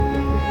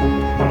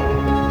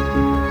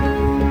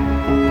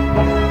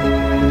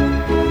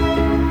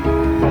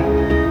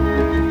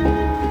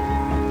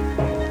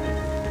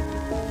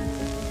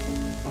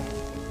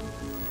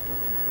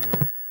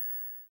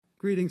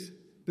greetings.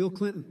 Bill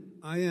Clinton.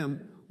 I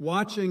am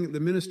watching the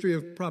Ministry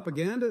of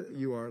Propaganda.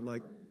 You are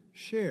like,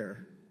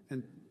 share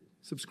and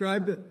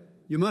subscribe.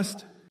 You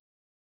must.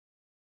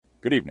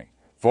 Good evening,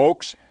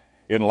 folks.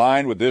 In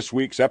line with this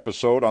week's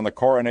episode on the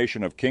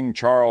coronation of King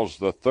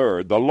Charles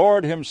III, the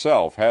Lord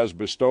himself has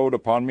bestowed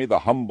upon me the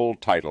humble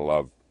title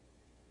of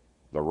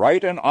the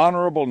Right and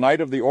Honorable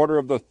Knight of the Order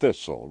of the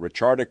Thistle,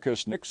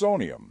 Richardicus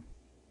Nixonium,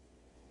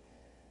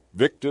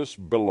 Victus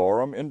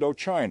Bellorum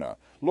Indochina,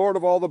 Lord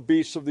of all the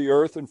beasts of the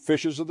earth and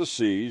fishes of the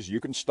seas. You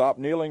can stop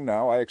kneeling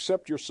now. I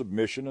accept your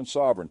submission and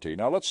sovereignty.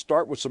 Now let's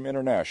start with some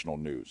international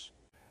news.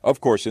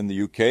 Of course, in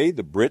the UK,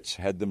 the Brits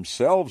had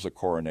themselves a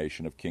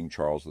coronation of King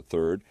Charles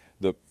III,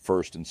 the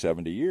first in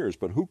 70 years.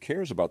 But who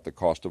cares about the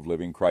cost of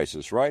living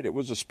crisis, right? It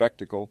was a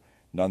spectacle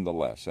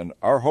nonetheless. And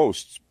our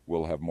hosts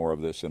will have more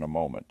of this in a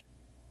moment.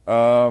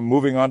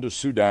 Moving on to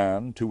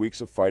Sudan, 2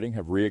 weeks of fighting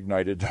have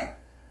reignited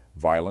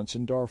violence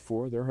in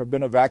Darfur. There have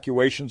been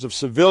evacuations of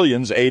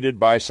civilians aided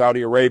by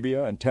Saudi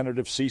Arabia and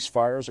tentative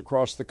ceasefires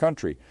across the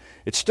country.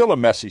 It's still a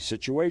messy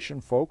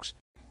situation, folks.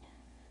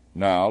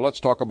 Now, let's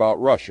talk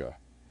about Russia.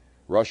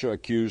 Russia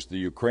accused the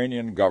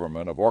Ukrainian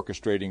government of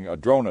orchestrating a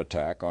drone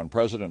attack on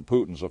President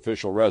Putin's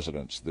official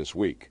residence this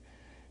week.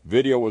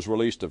 Video was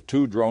released of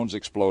 2 drones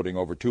exploding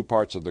over 2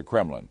 parts of the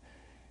Kremlin.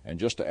 And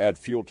just to add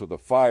fuel to the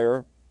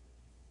fire,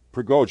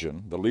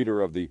 Prigozhin, the leader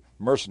of the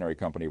mercenary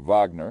company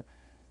Wagner,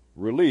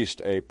 released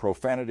a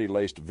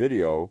profanity-laced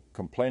video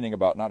complaining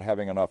about not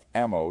having enough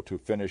ammo to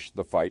finish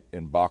the fight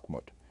in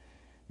Bakhmut.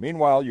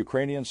 Meanwhile,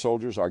 Ukrainian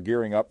soldiers are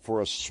gearing up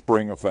for a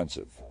spring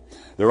offensive.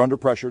 They're under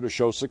pressure to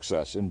show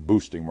success in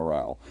boosting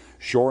morale,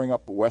 shoring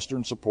up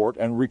Western support,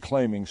 and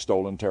reclaiming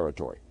stolen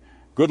territory.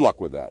 Good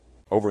luck with that.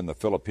 Over in the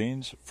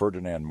Philippines,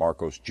 Ferdinand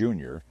Marcos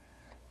Jr.,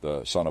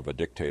 the son of a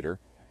dictator,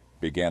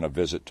 began a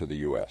visit to the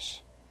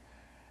U.S.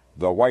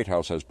 The White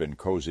House has been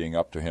cozying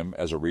up to him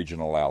as a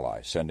regional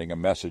ally, sending a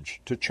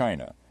message to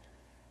China.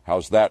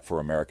 How's that for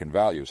American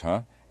values,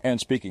 huh? And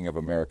speaking of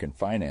American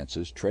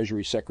finances,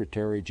 Treasury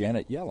Secretary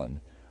Janet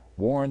Yellen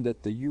warned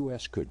that the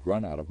U.S. could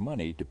run out of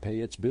money to pay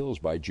its bills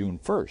by June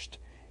 1st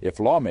if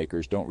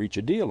lawmakers don't reach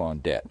a deal on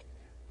debt.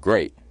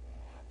 Great.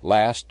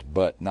 Last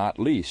but not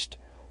least,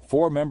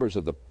 4 members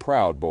of the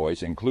Proud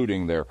Boys,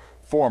 including their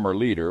former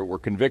leader, were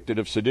convicted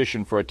of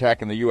sedition for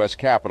attacking the U.S.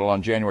 Capitol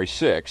on January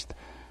 6th,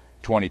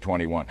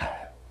 2021.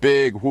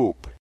 Big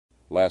whoop.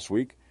 Last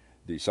week,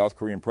 the South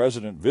Korean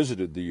president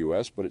visited the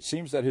U.S., but it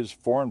seems that his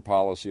foreign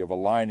policy of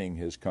aligning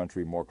his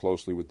country more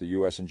closely with the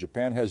U.S. and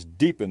Japan has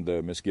deepened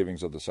the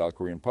misgivings of the South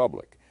Korean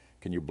public.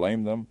 Can you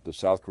blame them? The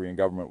South Korean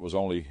government was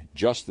only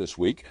just this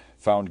week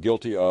found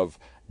guilty of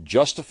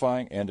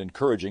justifying and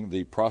encouraging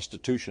the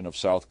prostitution of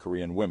South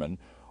Korean women,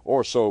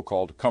 or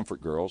so-called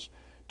comfort girls,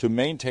 to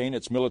maintain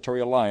its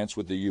military alliance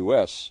with the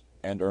U.S.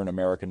 and earn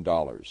American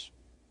dollars.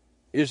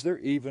 Is there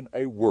even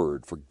a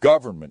word for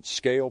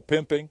government-scale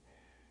pimping?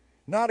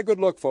 Not a good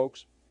look,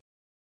 folks.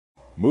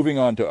 Moving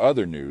on to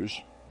other news,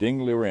 Ding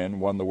Liren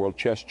won the World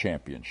Chess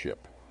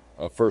Championship,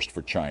 a first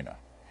for China.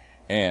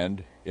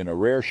 And, in a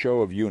rare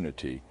show of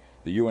unity,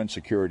 the UN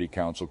Security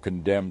Council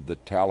condemned the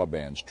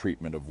Taliban's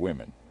treatment of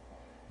women.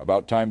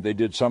 About time they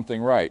did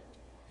something right.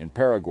 In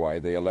Paraguay,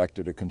 they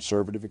elected a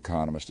conservative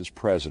economist as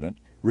president,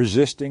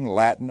 resisting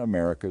Latin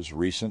America's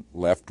recent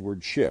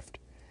leftward shift.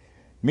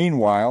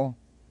 Meanwhile,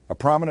 a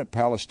prominent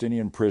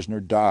Palestinian prisoner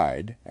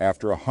died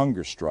after a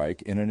hunger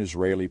strike in an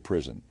Israeli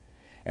prison,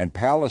 and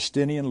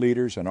Palestinian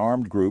leaders and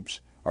armed groups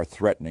are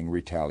threatening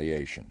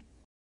retaliation.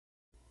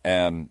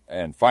 And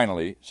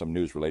finally, some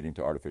news relating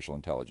to artificial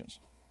intelligence.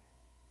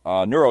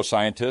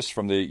 Neuroscientists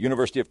from the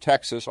University of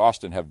Texas,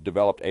 Austin, have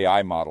developed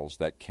AI models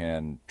that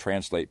can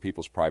translate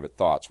people's private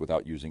thoughts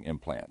without using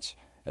implants,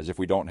 as if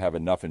we don't have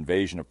enough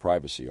invasion of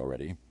privacy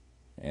already.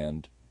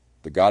 And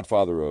the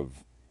godfather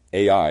of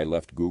AI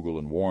left Google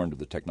and warned of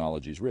the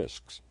technology's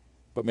risks.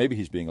 But maybe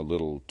he's being a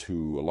little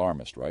too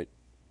alarmist, right?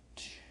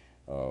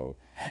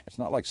 It's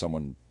not like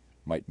someone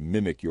might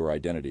mimic your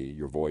identity,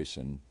 your voice,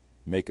 and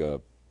make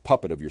a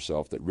puppet of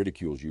yourself that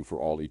ridicules you for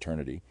all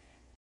eternity.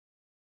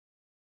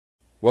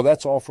 Well,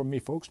 that's all from me,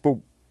 folks. But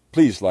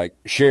please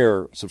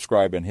share,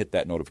 subscribe, and hit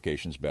that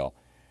notifications bell.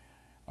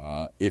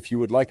 If you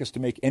would like us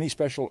to make any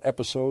special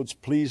episodes,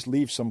 please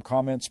leave some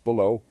comments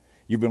below.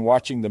 You've been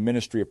watching the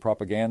Ministry of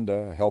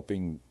Propaganda,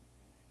 helping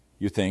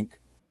you think.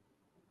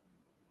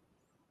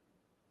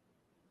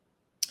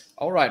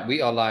 All right,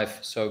 we are live.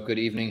 So good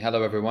evening.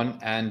 Hello, everyone.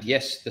 And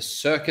yes, the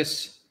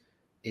circus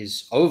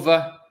is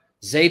over.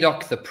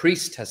 Zadok, the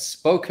priest, has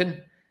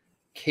spoken.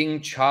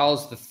 King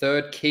Charles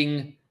III,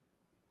 King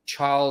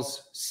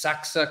Charles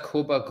Saxe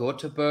Coburg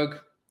Gothenburg,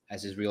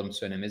 as his real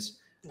surname is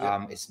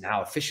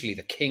now officially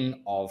the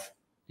king of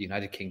the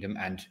United Kingdom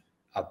and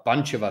a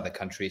bunch of other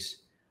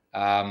countries.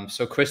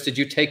 So, Chris, did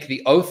you take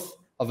the oath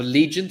of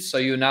allegiance? So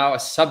you're now a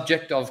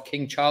subject of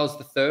King Charles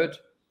III?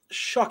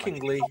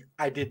 Shockingly,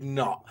 I did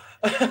not.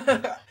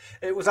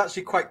 It was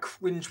actually quite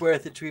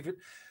cringeworthy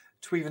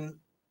to even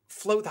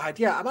float the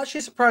idea. I'm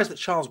actually surprised that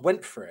Charles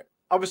went for it.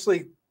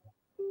 Obviously,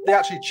 they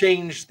actually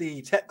changed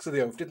the text of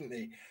the oath, didn't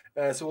they?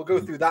 So we'll go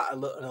through that in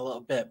a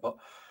little bit. But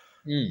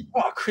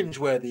What a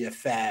cringeworthy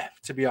affair,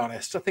 to be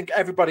honest. I think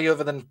everybody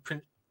other than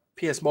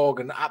Piers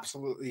Morgan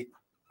absolutely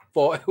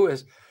thought it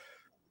was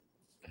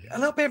a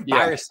little bit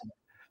embarrassing.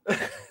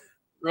 Yeah.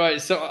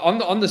 Right. So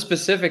on the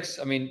specifics,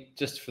 I mean,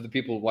 just for the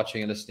people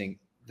watching and listening,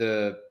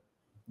 the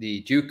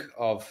Duke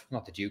of,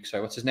 not the Duke,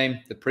 sorry, what's his name?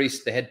 The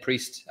priest, the head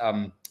priest,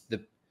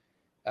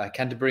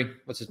 Canterbury.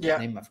 What's his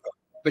name? I forgot.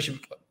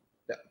 Bishop.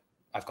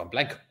 I've gone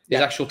blank.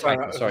 His actual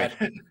title. Sorry,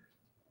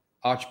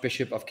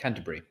 Archbishop of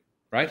Canterbury.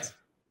 Right.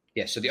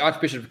 Yes. So the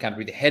Archbishop of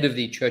Canterbury, the head of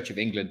the Church of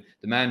England,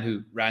 the man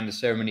who ran the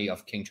ceremony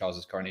of King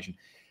Charles's coronation,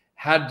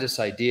 had this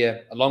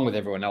idea, along with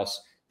everyone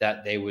else,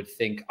 that they would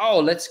think, oh,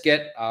 let's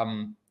get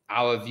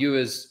our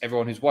viewers,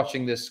 everyone who's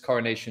watching this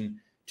coronation,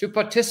 to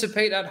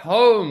participate at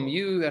home.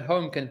 You at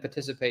home can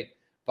participate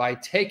by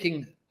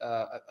taking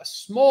a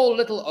small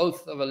little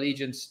oath of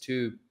allegiance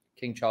to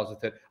King Charles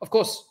III. Of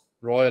course,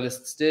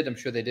 royalists did. I'm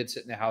sure they did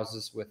sit in their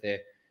houses with their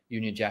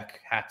Union Jack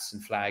hats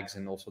and flags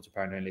and all sorts of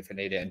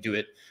paraphernalia and do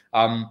it.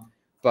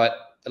 But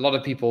a lot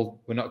of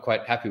people were not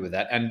quite happy with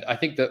that. And I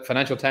think the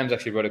Financial Times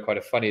actually wrote quite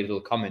a funny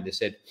little comment. They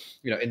said,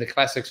 in the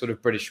classic sort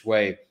of British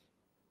way,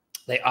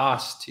 they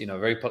asked,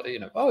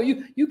 oh,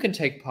 you can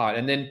take part.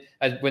 And then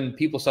when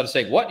people started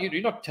saying, what,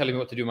 you're not telling me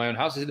what to do in my own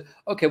house, I said,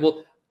 okay,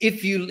 well,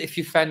 if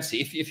you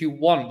fancy, if you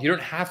want, you don't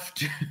have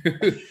to.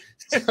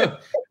 So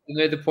they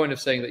made the point of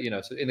saying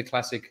that, so in the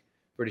classic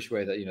British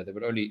way that, they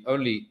would only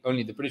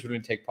the British would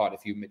only take part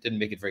if you didn't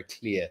make it very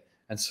clear.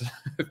 And so,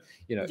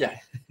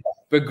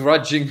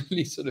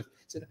 begrudgingly sort of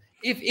said,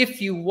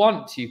 if you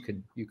want, you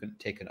can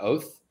take an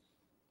oath,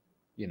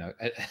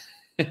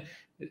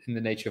 in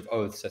the nature of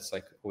oaths, that's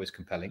like always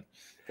compelling.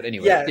 But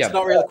anyway, it's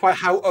not really quite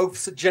how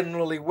oaths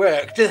generally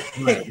work.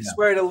 Right,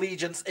 swear an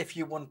allegiance if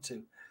you want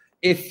to.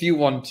 If you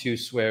want to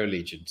swear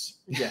allegiance.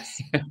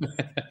 Yes.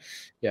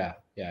 Yeah.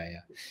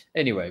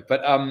 Anyway,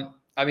 but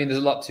I mean,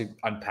 there's a lot to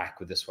unpack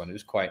with this one. It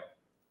was quite,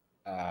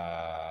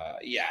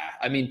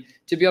 I mean,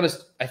 to be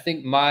honest, I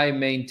think my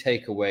main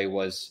takeaway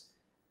was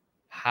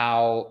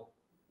how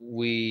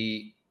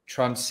we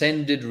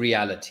transcended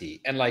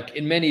reality, and like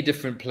in many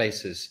different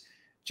places,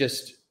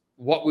 just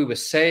what we were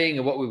saying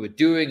and what we were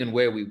doing and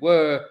where we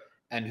were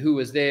and who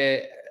was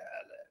there.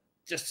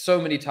 Just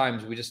so many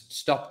times we just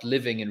stopped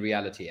living in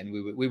reality, and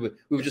we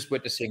were just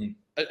witnessing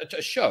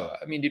a show.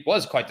 I mean, it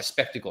was quite the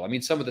spectacle. I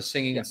mean, some of the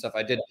singing and stuff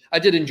I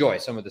did enjoy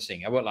some of the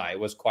singing. I won't lie, it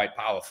was quite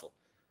powerful.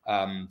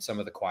 Some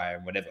of the choir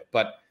and whatever,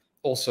 but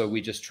also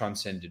we just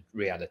transcended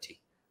reality.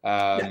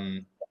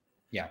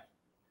 Yeah.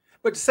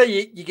 But to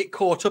say you get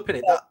caught up in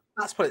it,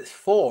 that's what it's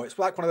for. It's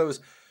like one of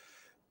those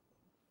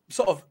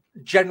sort of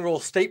general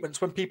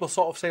statements when people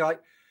sort of say, like,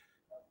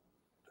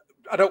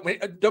 I don't mean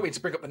to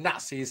bring up the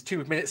Nazis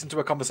 2 minutes into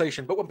a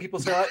conversation, but when people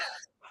say,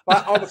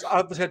 like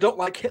obviously I don't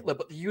like Hitler,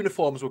 but the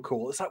uniforms were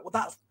cool. It's like,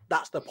 well,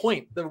 that's the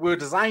point. They were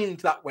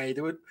designed that way.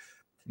 They were,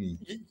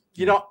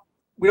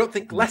 we don't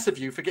think less of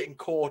you for getting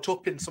caught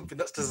up in something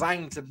that's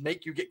designed to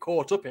make you get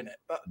caught up in it.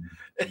 But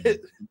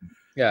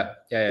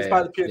it's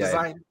by the pure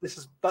design.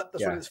 That's what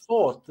it's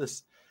for.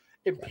 This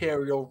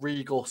imperial,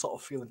 regal sort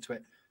of feeling to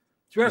it.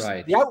 To be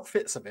honest, the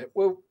outfits of it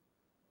were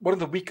one of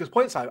the weakest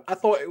points. I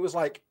thought it was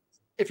like,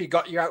 if you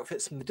got your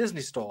outfits from the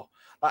Disney store,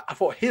 like, I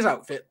thought his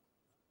outfit,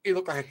 he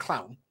looked like a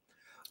clown,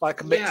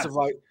 like a mix of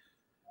like.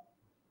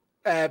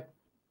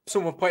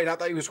 Someone pointed out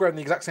that he was wearing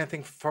the exact same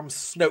thing from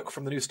Snoke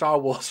from the new Star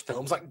Wars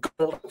films, like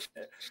gold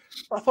outfit.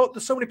 I thought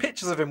there's so many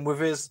pictures of him with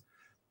his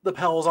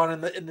lapels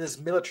on in this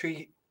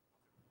military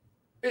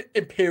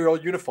imperial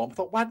uniform. I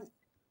thought, why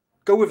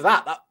go with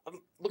that? That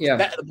looks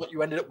better than what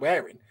you ended up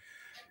wearing.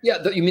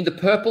 Yeah, you mean the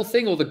purple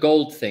thing or the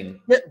gold thing?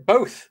 Yeah,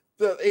 both.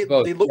 Both.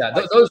 They look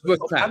like those were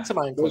crap.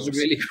 Those are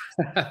really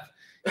crap.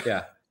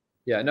 Yeah.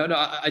 No.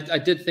 I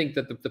did think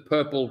that the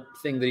purple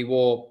thing that he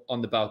wore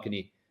on the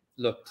balcony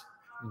looked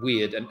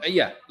weird, and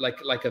like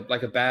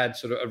a bad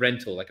sort of a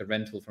rental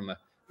from a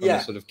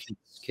sort of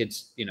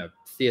kids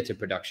theater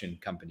production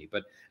company.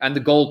 And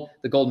the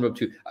golden robe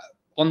too.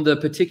 On the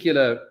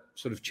particular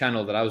sort of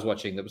channel that I was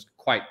watching, that was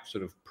quite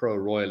sort of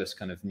pro-royalist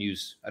kind of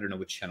news. I don't know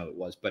which channel it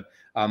was, but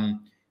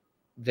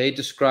they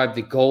described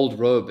the gold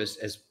robe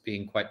as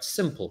being quite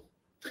simple.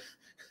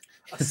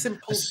 A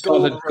simple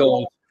solid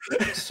gold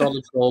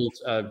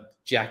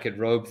jacket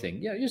robe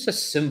thing. Yeah, just a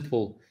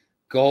simple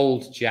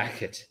gold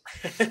jacket.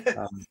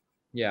 I'm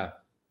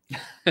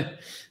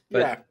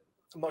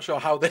not sure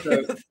how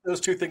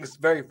those two things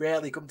very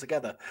rarely come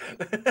together.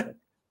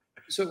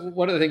 So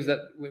one of the things that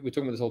we're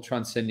talking about, this whole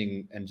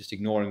transcending and just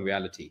ignoring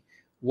reality.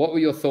 What were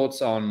your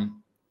thoughts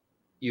on?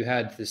 You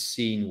had this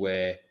scene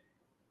where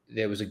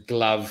there was a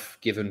glove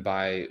given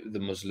by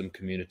the Muslim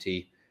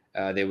community.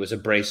 There was a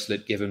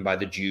bracelet given by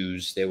the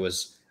Jews. There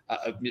was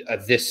a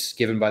this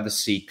given by the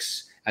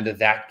Sikhs, and a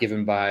that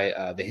given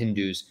by the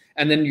Hindus.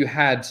 And then you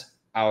had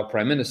our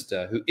Prime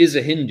Minister, who is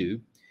a Hindu,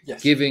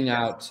 giving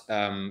out,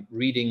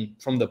 reading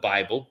from the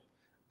Bible,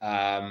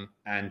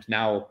 and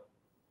now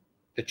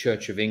the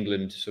Church of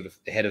England, sort of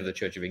the head of the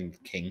Church of England,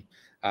 King.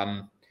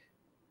 Like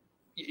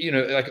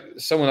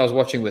someone I was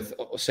watching with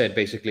said,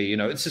 basically,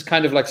 it's just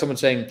kind of like someone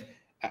saying,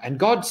 And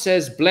God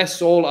says,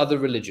 bless all other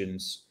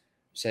religions,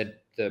 said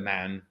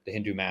the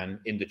Hindu man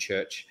in the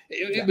church.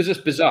 It was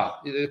just bizarre.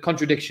 The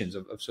contradictions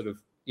of sort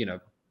of,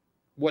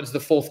 what is the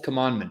fourth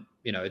commandment?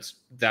 It's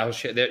thou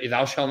shalt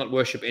not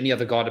worship any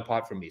other God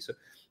apart from me. So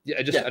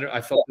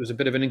I felt there was a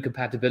bit of an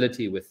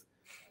incompatibility with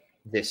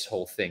this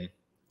whole thing,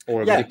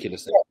 or a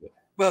ridiculous thing.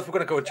 Well, if we're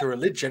going to go into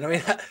religion, I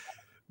mean,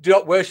 do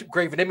not worship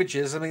graven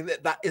images. I mean,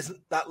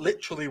 that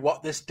literally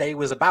what this day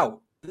was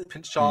about.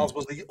 Prince Charles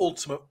was the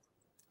ultimate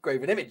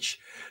graven image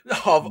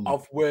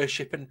of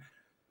worship, and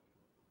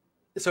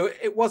so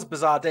it was a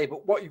bizarre day.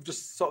 But what you've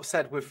just sort of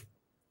said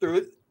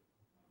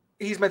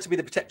he's meant to be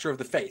the protector of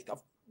the faith,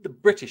 of the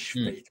British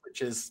faith,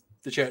 which is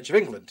the Church of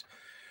England,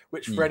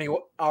 which for any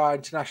our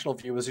international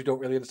viewers who don't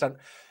really understand,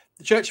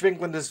 the Church of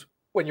England is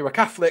when you're a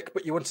Catholic,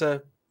 but you want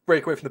to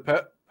break away from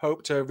the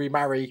Pope to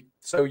remarry,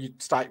 so you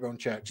start your own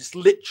church. It's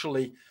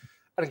literally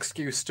an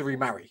excuse to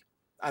remarry.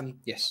 And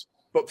yes,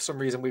 but for some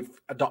reason we've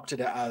adopted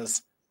it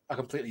as a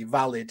completely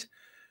valid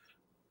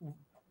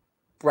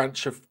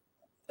branch of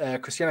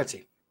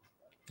Christianity,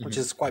 which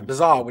is quite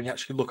bizarre when you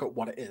actually look at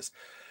what it is.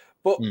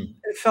 But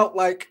it felt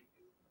like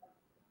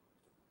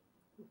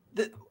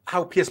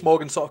how Piers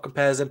Morgan sort of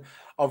compares him,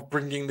 of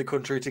bringing the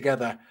country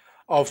together,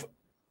 of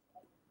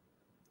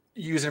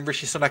using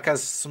Rishi Sunak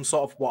as some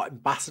sort of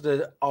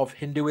ambassador of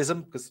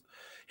Hinduism, because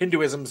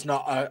Hinduism's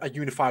not a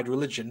unified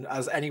religion.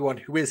 As anyone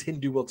who is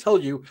Hindu will tell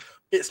you,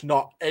 it's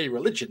not a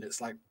religion. It's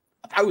like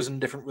 1,000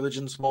 different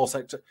religions from all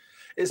sectors.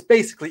 It's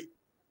basically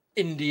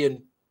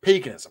Indian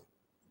paganism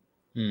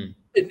in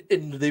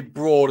the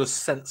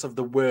broadest sense of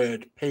the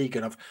word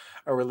pagan, of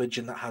a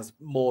religion that has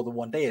more than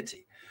one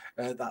deity.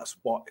 That's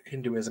what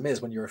Hinduism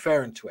is when you're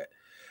referring to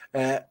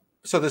it.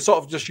 So they're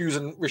sort of just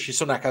using Rishi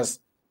Sunak as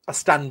a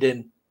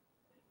stand-in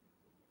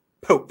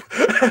Pope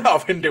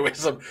of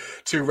Hinduism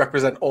to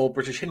represent all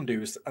British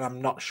Hindus, and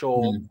I'm not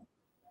sure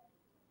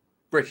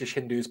British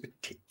Hindus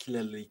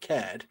particularly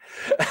cared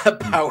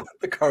about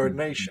the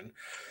coronation,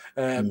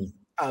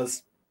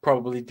 as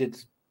probably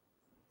did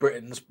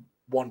Britain's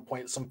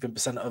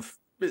 1-point-something% of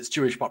its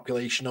Jewish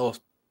population, or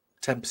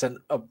 10%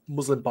 of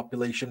Muslim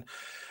population.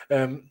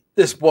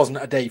 This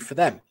wasn't a day for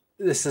them.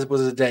 This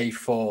was a day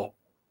for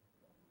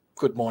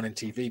Good Morning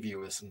TV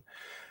viewers. And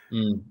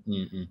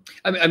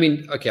I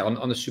mean, okay,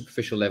 on a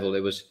superficial level,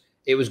 it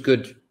was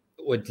good,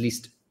 or at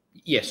least,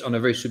 yes, on a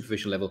very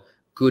superficial level,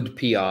 good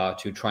PR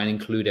to try and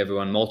include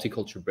everyone,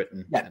 multicultural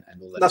Britain, and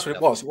all that. That's what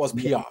it was. It was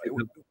PR. It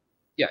was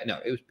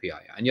PR.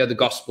 Yeah. And the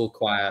gospel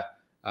choir,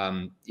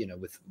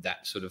 with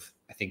that sort of,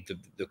 I think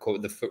the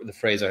quote, the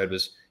phrase I heard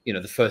was,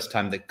 the first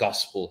time that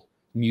gospel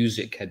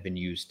music had been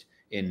used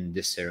in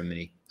this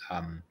ceremony.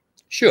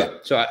 Sure.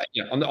 So,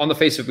 on the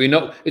face of it, we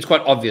know it's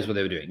quite obvious what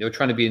they were doing. They were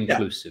trying to be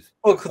inclusive. Yeah.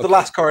 Well, because the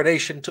last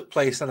coronation took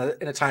place in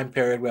a time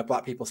period where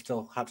Black people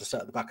still had to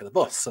sit at the back of the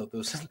bus. So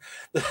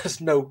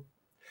there's no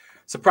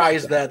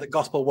surprise there that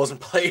gospel wasn't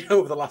played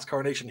over the last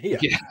coronation here.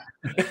 Yeah.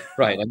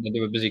 Right. And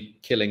they were busy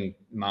killing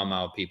Mau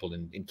Mau people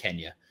in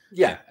Kenya.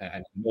 Yeah.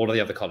 And all of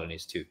the other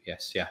colonies too.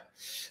 Yes. Yeah.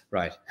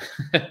 Right.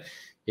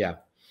 Yeah.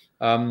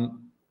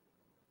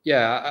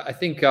 I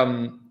think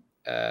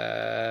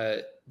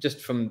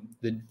just from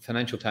the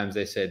Financial Times,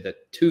 they said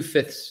that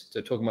 2/5,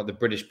 so talking about the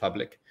British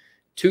public,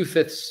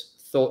 2/5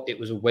 thought it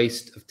was a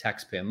waste of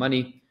taxpayer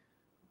money.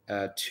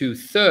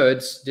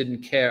 2/3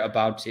 didn't care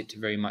about it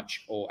very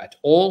much or at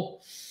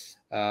all,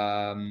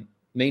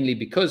 mainly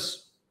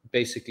because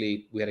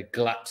basically we had a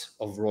glut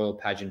of royal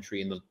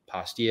pageantry in the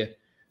past year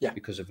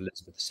because of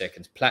Elizabeth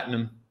II's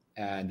platinum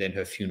and then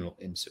her funeral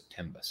in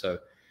September. So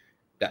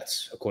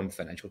that's according to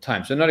Financial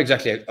Times. So not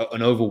exactly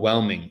an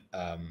overwhelming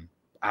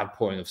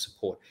outpouring of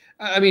support.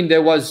 I mean,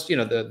 there was,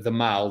 the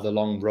Mall, the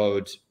long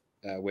road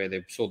where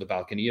they saw the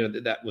balcony,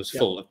 that was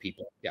full of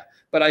people. Yeah.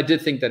 But I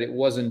did think that it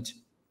wasn't.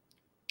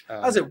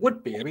 As it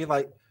would be. I mean,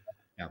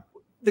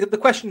 the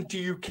question, do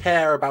you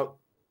care about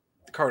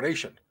the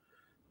coronation?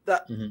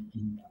 That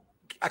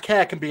a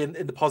care can be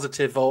in the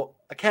positive, or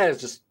a care is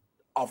just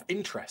of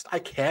interest. I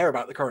care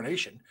about the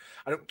coronation.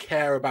 I don't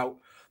care about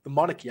the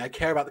monarchy. I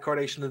care about the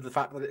coronation and the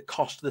fact that it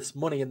cost this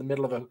money in the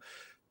middle of a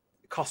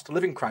cost of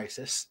living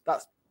crisis.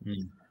 That's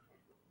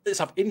it's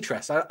of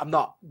interest. I'm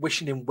not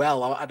wishing him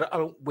well. I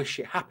don't wish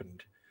it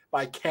happened, but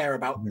I care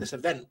about this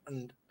event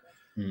and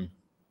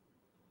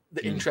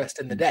the interest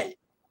in the day.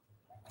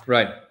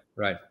 Right.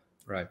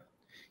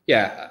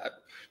 Yeah. I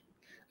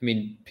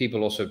mean,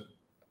 people also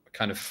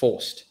kind of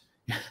forced,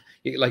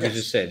 like you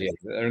just said,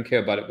 I don't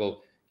care about it.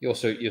 Well,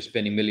 you're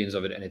spending millions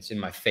of it and it's in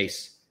my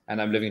face. And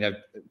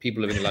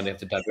people living in London have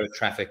to divert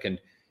traffic, and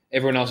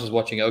everyone else is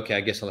watching. Okay,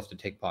 I guess I'll have to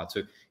take part.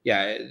 So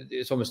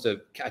it's almost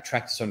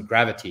attracts its own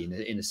gravity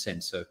in a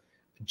sense. So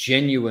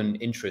genuine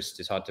interest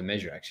is hard to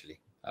measure, actually.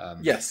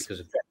 Because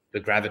of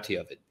the gravity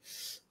of it.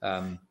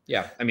 I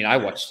mean, I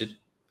watched it,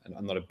 and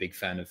I'm not a big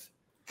fan of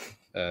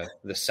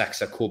the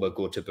Saxe Coburg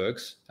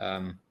Göteborgs.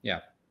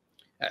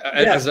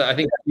 As I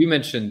think you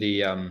mentioned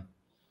the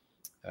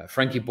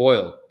Frankie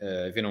Boyle.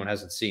 If anyone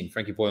hasn't seen,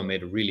 Frankie Boyle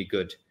made a really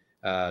good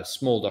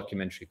small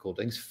documentary called,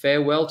 I think it's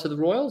Farewell to the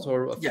Royals,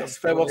 or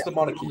Farewell to the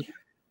Monarchy.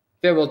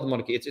 Farewell to the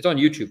Monarchy. It's on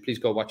YouTube. Please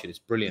go watch it. It's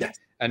brilliant. Yes.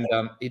 And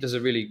he does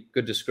a really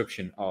good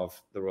description of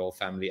the royal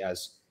family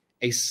as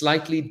a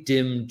slightly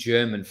dim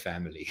German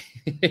family,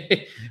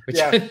 which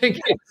I think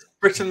is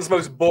Britain's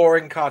most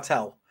boring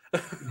cartel.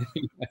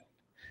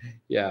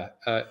 yeah.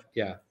 But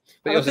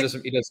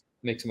he does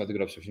make some other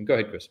good observations. Go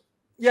ahead, Chris.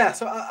 Yeah,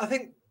 so I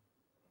think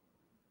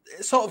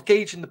it's sort of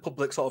gauging the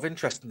public sort of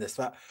interest in this.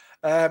 That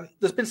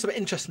there's been some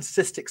interesting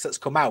statistics that's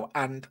come out,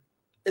 and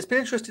it's been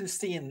interesting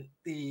seeing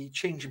the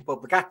change in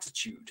public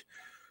attitude.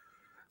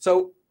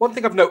 So one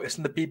thing I've noticed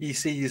in the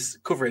BBC's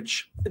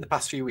coverage in the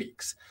past few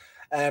weeks,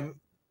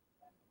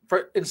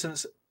 for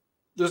instance,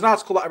 there was an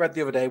article that I read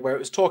the other day where it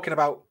was talking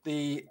about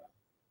the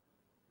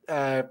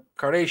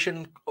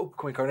upcoming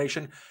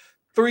coronation.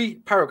 3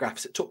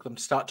 paragraphs it took them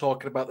to start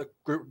talking about the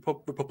group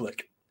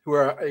Republic, who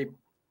are a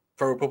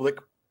pro-Republic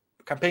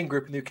campaign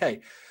group in the UK.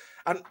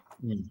 And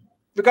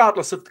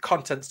regardless of the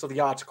contents of the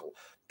article,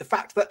 the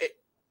fact that it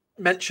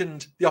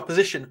mentioned the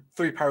opposition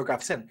 3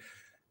 paragraphs in,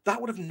 that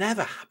would have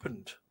never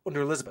happened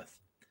under Elizabeth.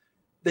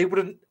 They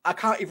wouldn't. I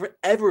can't even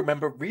ever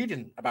remember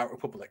reading about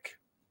Republic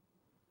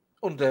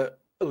under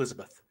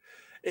Elizabeth.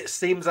 It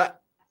seems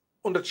that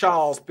under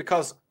Charles,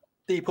 because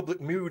the public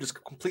mood has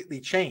completely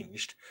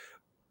changed,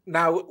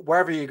 now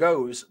wherever he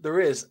goes, there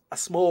is a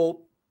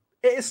small.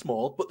 It is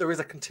small, but there is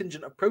a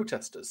contingent of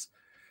protesters.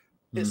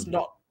 It's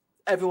not.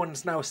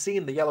 Everyone's now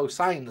seeing the yellow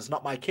signs,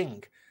 "Not my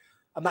king,"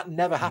 and that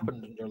never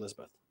happened under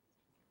Elizabeth.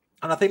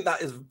 And I think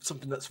that is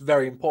something that's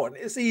very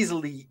important. It's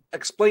easily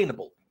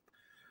explainable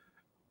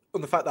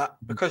on the fact that,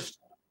 because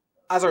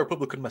as a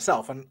Republican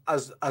myself, and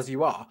as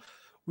you are,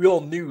 we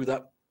all knew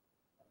that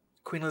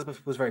Queen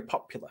Elizabeth was very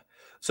popular.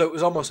 So it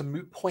was almost a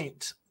moot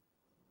point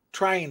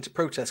trying to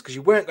protest, because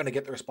you weren't going to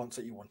get the response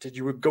that you wanted.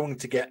 You were going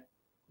to get,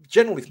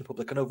 generally from the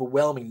public, an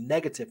overwhelming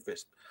negative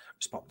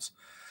response.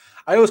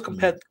 I always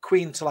compared the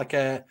Queen to like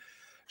that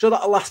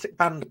elastic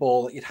band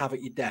ball that you'd have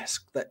at your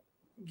desk that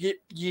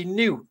you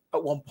knew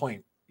at one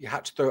point you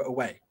had to throw it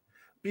away,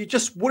 but you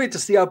just wanted to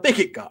see how big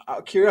it got out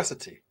of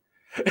curiosity.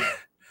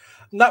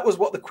 And that was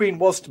what the Queen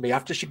was to me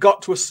after she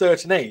got to a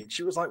certain age.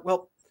 She was like,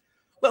 well,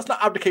 let's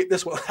not abdicate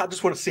this one. I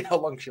just want to see how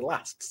long she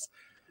lasts.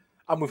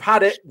 And we've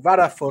had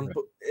our fun,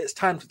 but it's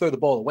time to throw the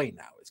ball away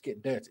now. It's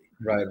getting dirty.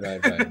 Right.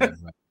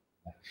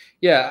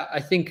 Yeah, I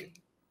think,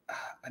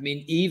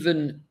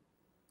 even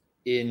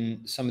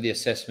in some of the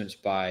assessments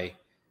by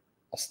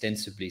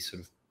ostensibly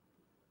sort of,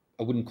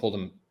 I wouldn't call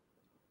them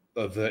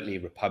overtly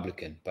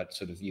Republican, but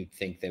sort of you'd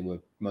think they were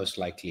most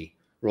likely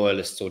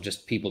royalists or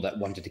just people that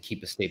wanted to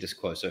keep a status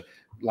quo. So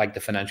like the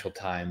Financial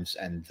Times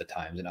and the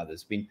Times and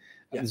others.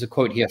 There's a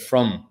quote here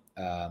from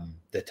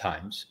the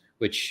Times,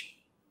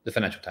 the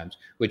Financial Times,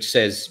 which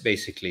says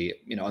basically,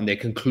 on their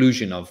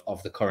conclusion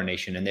of the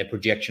coronation and their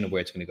projection of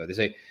where it's going to go. They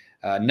say,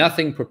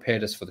 nothing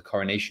prepared us for the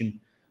coronation,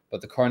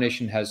 but the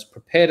coronation has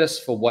prepared us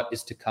for what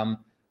is to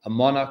come, a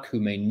monarch who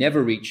may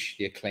never reach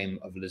the acclaim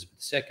of Elizabeth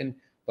II,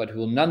 but who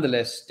will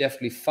nonetheless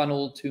definitely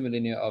funnel 2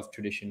 millennia of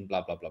tradition,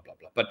 blah, blah, blah, blah,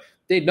 blah. But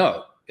they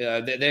know,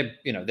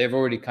 they've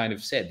already kind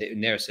of said that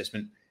in their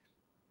assessment,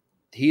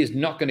 he is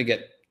not going to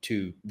get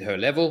to her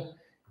level.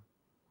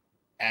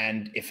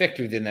 And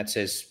effectively then that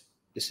says,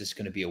 this is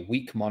going to be a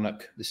weak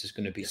monarch. This is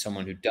going to be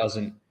someone who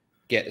doesn't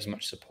get as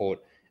much support.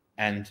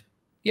 And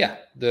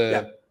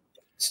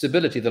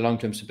stability, the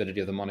long-term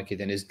stability of the monarchy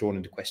then is drawn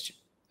into question,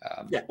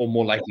 or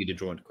more likely to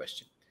draw into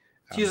question.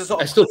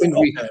 I still think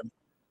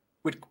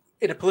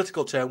in a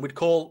political term, we'd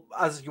call,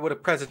 as you would a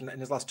president in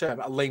his last term,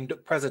 a lame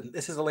duck president.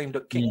 This is a lame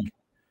duck king.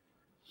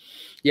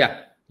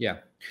 Yeah.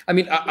 I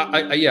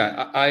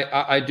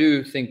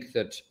do think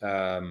that,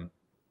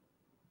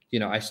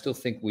 I still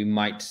think we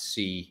might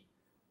see,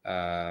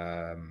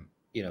 one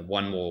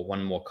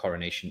more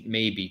coronation,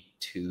 maybe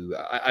two.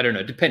 I don't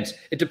know. It depends.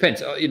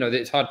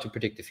 It's hard to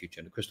predict the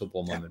future in a crystal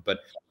ball moment, but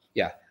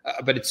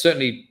but it's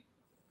certainly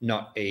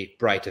not a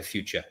brighter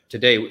future.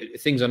 Today,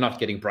 things are not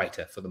getting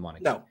brighter for the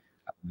monarchy. No.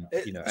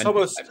 It's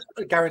almost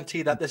a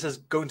guarantee that this is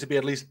going to be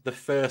at least the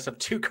first of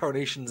 2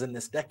 coronations in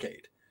this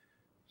decade,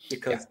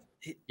 because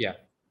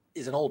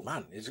he's an old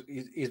man.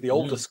 He's the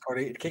oldest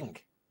coronated king.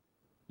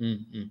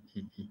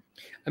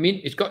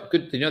 He's got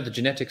good, the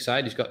genetic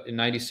side. He's got a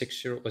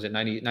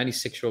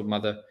 96-year-old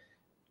mother,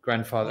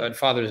 grandfather, and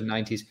father is in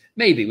 90s.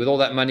 Maybe with all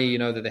that money,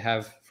 that they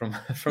have from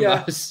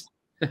us.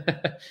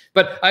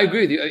 But I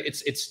agree with you.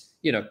 It's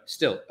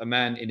still a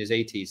man in his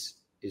 80s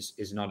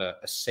is not a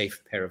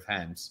safe pair of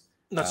hands.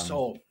 Not at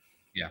all.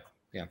 Yeah.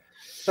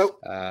 So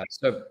I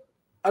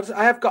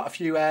have got a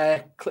few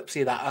clips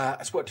here that I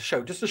just wanted to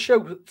show, just to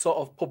show sort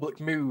of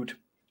public mood,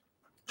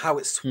 how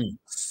it's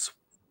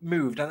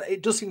moved, and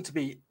it does seem to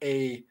be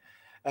a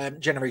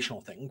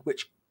generational thing,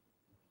 which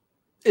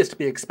is to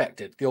be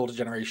expected. The older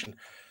generation,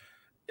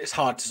 it's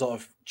hard to sort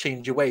of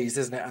change your ways,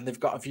 isn't it? And they've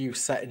got a view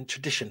set in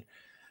tradition.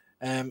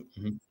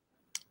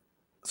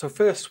 So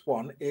first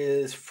one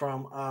is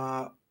from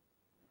our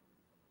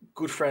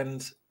good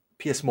friend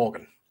Piers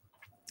Morgan.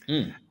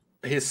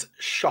 His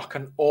shock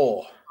and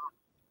awe.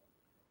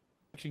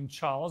 King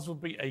Charles will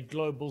be a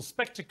global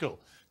spectacle.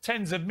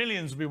 Tens of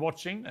millions will be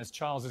watching as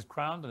Charles is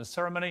crowned in a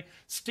ceremony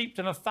steeped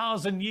in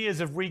 1,000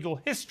 years of regal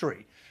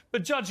history.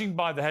 But judging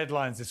by the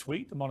headlines this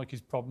week, the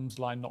monarchy's problems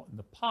lie not in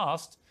the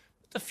past,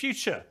 but the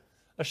future.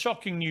 A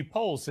shocking new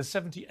poll says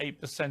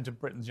 78% of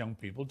Britain's young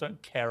people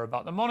don't care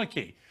about the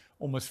monarchy.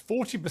 Almost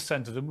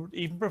 40% of them would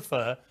even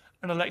prefer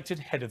an elected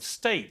head of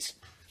state.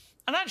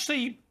 And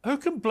actually, who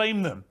can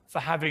blame them for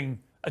having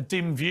a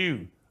dim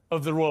view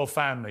of the royal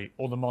family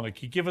or the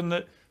monarchy, given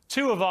that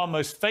two of our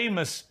most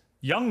famous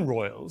young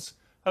royals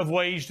have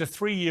waged a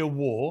 3-year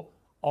war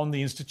on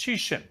the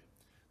institution?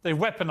 They've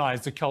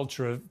weaponized the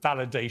culture of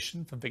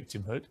validation for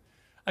victimhood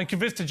and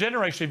convinced a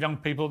generation of young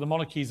people that the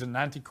monarchy is an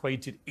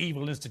antiquated,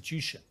 evil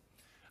institution.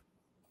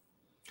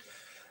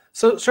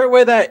 So straight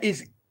away there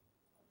he's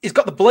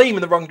got the blame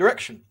in the wrong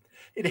direction.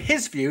 In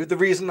his view, the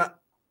reason that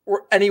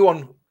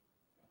anyone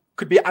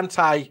could be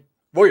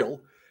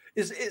anti-royal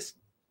is it's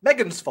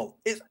Meghan's fault.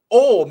 It's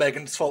all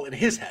Meghan's fault in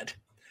his head,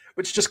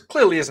 which just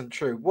clearly isn't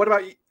true. What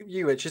about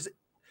you, Rich?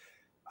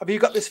 Have you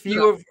got this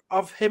view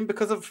of him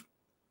because of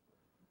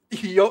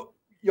your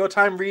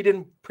time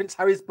reading Prince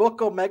Harry's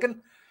book or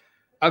Meghan?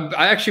 I'm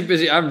actually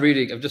busy. I'm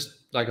reading. I'm just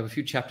like a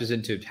few chapters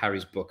into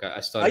Harry's book.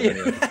 I started.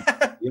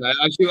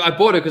 Actually, I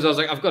bought it because I was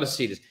like, I've got to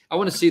see this. I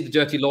want to see the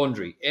dirty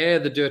laundry. Air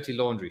the dirty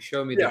laundry.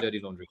 Show me the dirty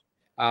laundry.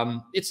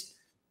 It's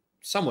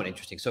somewhat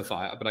interesting so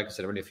far, but like I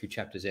said, only a few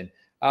chapters in.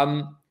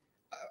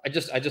 I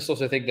just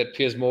also think that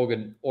Piers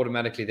Morgan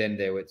automatically then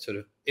there would sort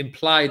of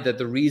implied that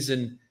the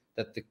reason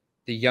that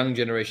the young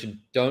generation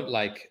don't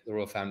like the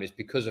royal family is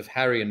because of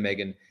Harry and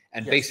Meghan,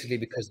 and basically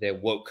because they're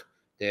woke.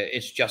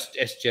 It's just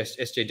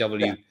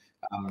SJW,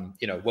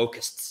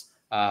 wokeists,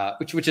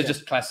 which are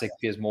just classic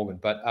Piers Morgan.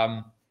 But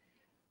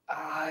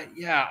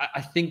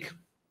I think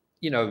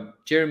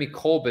Jeremy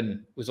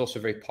Corbyn was also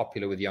very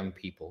popular with young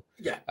people.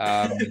 Jeremy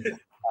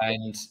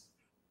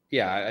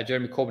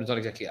Corbyn's not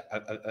exactly.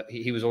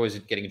 He was always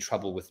getting in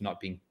trouble with not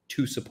being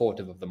too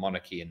supportive of the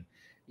monarchy, and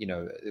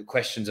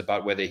questions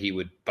about whether he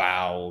would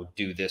bow,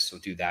 do this or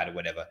do that or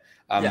whatever.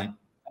 I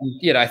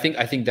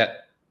think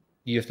that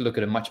you have to look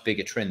at a much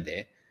bigger trend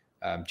there.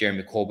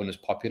 Jeremy Corbyn is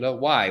popular.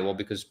 Why? Well,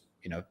 because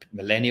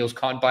millennials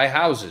can't buy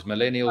houses.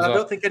 Millennials. I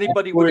don't think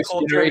anybody would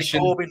call Jeremy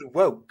Corbyn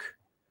woke.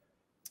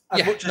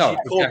 As much as you'd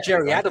call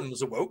Jerry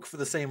Adams woke for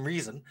the same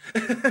reason.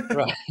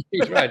 right.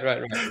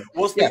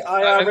 Was the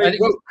IRA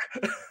woke?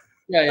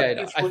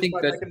 I think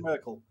that.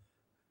 Merkel.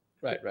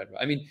 Right.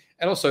 I mean,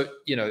 and also,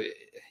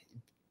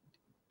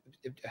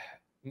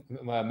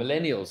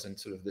 millennials and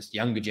sort of this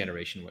younger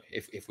generation,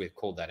 if we're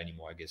called that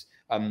anymore, I guess,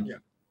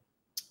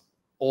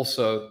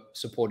 also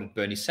supported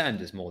Bernie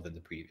Sanders more than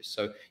the previous.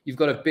 So you've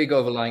got a big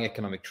overlying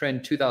economic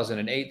trend.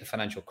 2008, the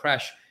financial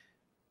crash.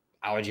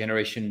 Our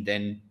generation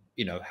then,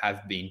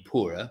 have been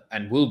poorer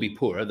and will be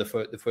poorer.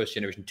 The first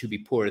generation to be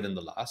poorer than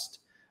the last.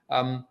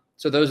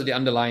 So those are the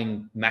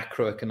underlying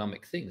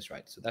macroeconomic things,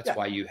 right? So that's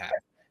why you have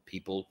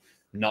people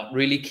not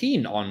really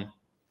keen on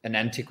an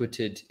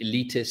antiquated,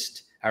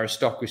 elitist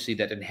aristocracy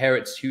that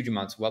inherits huge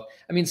amounts of wealth.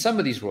 I mean, some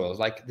of these royals,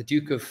 like the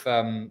Duke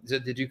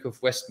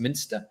of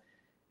Westminster,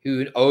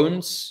 who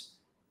owns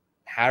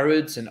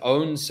Harrods and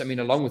owns,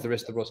 along with the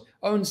rest of the royals,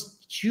 owns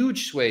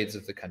huge swathes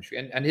of the country.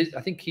 And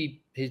I think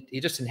he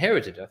just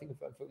inherited it. I think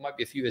it might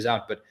be a few years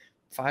out, but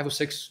 5 or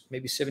 6,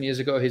 maybe 7 years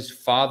ago, his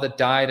father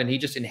died and he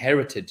just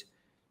inherited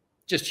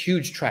just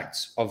huge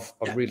tracts of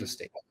real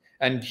estate.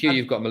 And here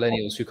you've got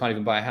millennials who can't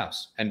even buy a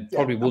house and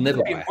probably will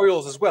never buy a house.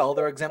 Royals as well,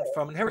 they're exempt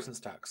from inheritance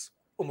tax,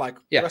 unlike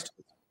the rest of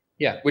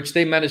them. Which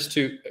they managed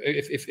to.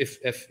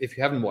 If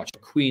you haven't watched the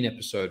Queen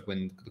episode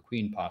when the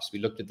Queen passed, we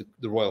looked at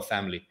the royal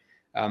family,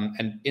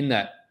 and in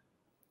that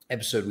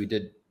episode we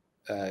did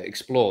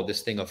explore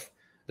this thing of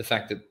the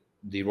fact that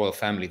the royal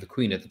family, the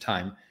Queen at the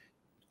time,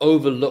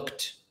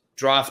 overlooked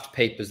draft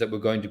papers that were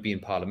going to be in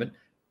Parliament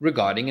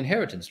regarding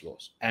inheritance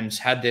laws and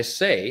had their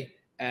say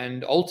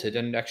and altered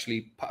and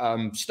actually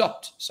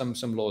stopped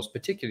some laws,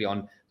 particularly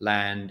on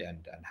land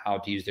and how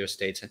to use their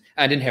estates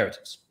and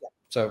inheritance.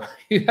 So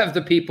you have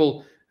the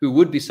people who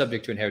would be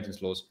subject to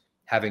inheritance laws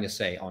having a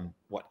say on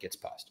what gets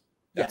passed.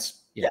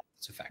 That's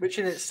a fact. Which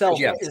in itself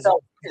is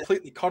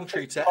completely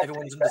contrary to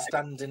everyone's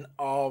understanding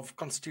of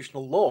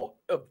constitutional law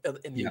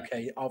in the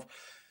UK, of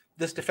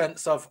this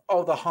defense of,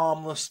 they're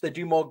harmless, they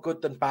do more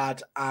good than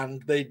bad,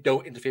 and they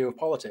don't interfere with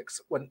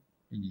politics. When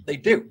they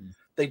do.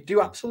 They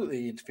do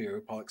absolutely interfere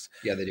with politics.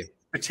 Yeah, they do.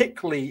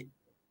 Particularly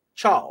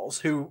Charles,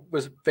 who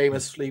was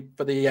famously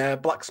for the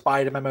Black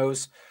Spider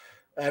memos.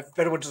 If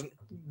anyone doesn't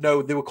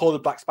know, they were called the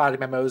Black Spider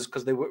memos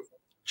because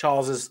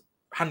Charles's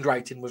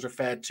handwriting was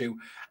referred to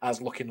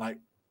as looking like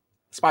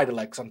spider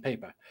legs on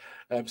paper.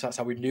 So that's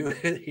how we knew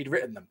he'd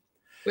written them.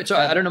 Which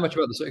I don't know much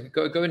about this.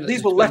 Go into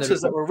these were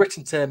letters that were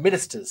written to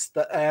ministers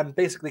that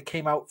basically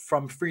came out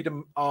from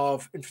Freedom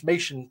of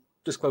Information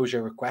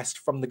disclosure request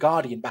from The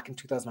Guardian back in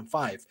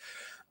 2005.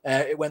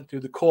 It went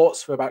through the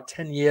courts for about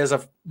 10 years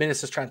of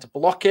ministers trying to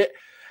block it.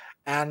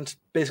 And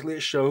basically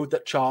it showed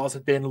that Charles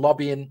had been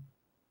lobbying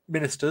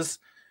ministers,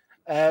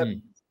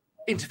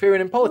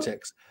 interfering in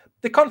politics.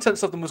 The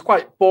contents of them was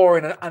quite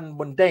boring and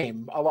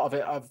mundane. A lot of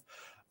it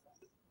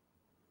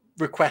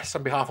requests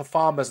on behalf of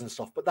farmers and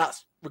stuff, but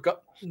that's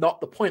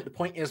not the point. The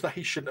point is that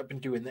he shouldn't have been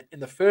doing it in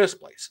the first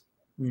place.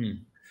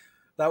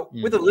 Now,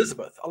 with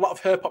Elizabeth, a lot of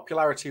her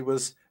popularity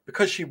was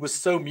because she was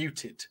so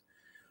muted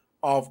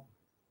of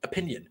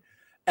opinion.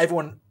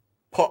 Everyone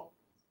put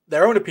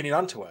their own opinion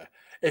onto her.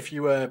 If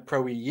you were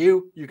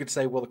pro-EU, you could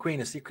say, well, the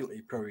Queen is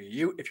secretly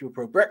pro-EU. If you were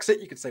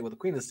pro-Brexit, you could say, well, the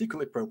Queen is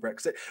secretly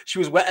pro-Brexit. She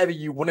was wherever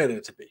you wanted her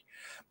to be.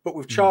 But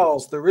with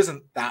Charles, there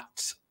isn't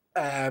that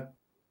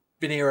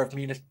veneer of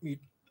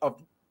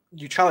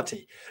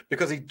neutrality,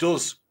 because he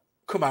does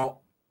come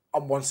out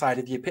on one side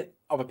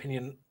of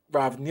opinion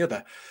rather than the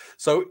other.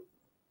 So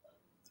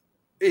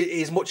it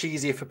is much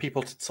easier for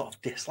people to sort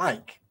of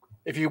dislike.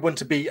 If you want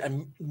to be a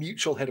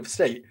mutual head of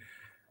state,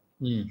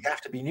 you have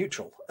to be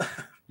neutral.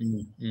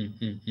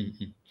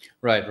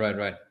 Right.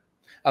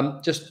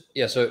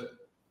 So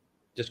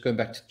just going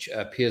back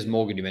to Piers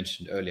Morgan, you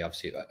mentioned earlier,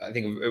 obviously, I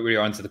think we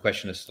answered the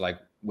question as to like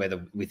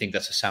whether we think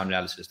that's a sound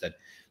analysis. That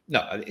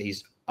no,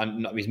 he's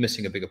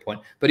missing a bigger point.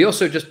 But he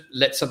also just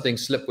let something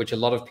slip, which a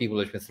lot of people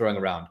have been throwing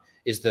around,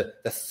 is the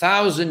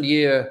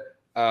 1,000-year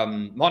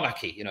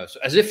monarchy, so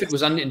as if it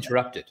was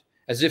uninterrupted,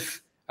 as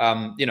if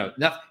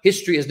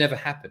history has never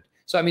happened.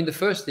 So I mean, the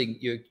first thing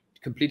you're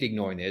completely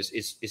ignoring there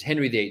is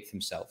Henry VIII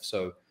himself.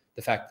 So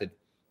the fact that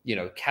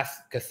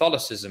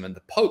Catholicism and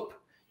the Pope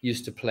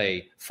used to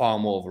play far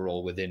more of a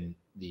role within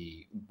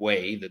the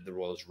way that the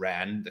royals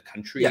ran the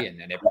country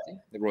and everything,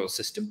 the royal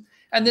system,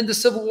 and then the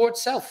Civil War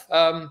itself.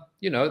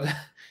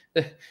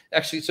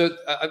 Actually, so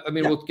I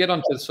mean, we'll get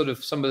onto sort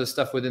of some of the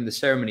stuff within the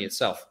ceremony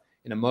itself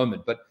in a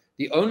moment. But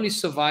the only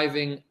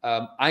surviving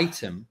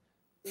item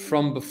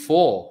from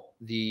before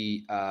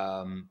the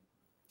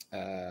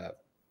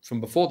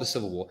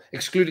Civil War,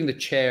 excluding the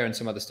chair and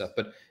some other stuff,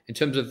 but in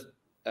terms of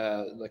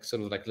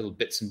like little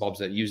bits and bobs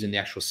that are used in the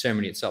actual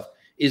ceremony itself,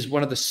 is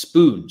one of the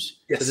spoons.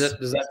 Yes. So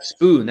there's that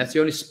spoon. That's the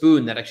only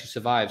spoon that actually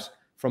survives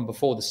from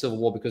before the Civil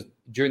War, because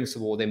during the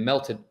Civil War, they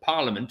melted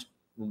Parliament,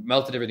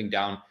 melted everything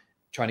down,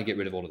 trying to get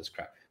rid of all of this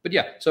crap. But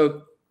yeah,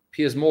 so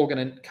Piers Morgan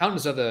and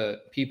countless other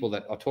people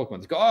that are talking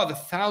about this go, the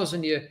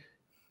 1,000-year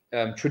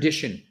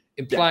tradition,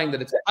 implying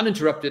that it's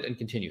uninterrupted and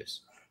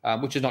continuous,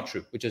 which is not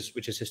true, which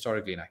is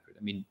historically inaccurate.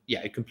 I mean,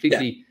 it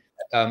completely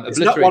it's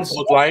not one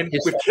bloodline.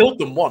 We've killed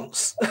them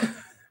once.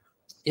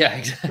 Yeah,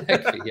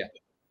 exactly.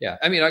 Yeah.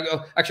 I mean,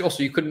 actually,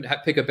 also, you couldn't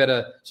pick a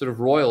better sort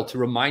of royal to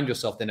remind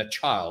yourself than a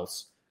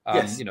Charles.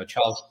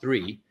 Charles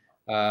III.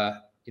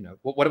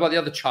 What about the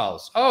other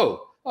Charles?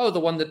 Oh, the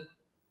one that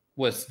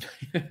was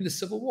in the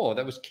Civil War,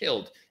 that was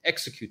killed,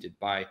 executed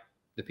by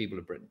the people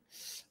of Britain.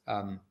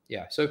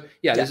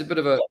 There's a bit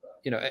of a,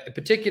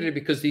 particularly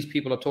because these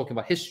people are talking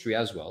about history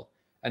as well,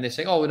 and they're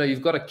saying,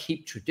 you've got to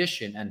keep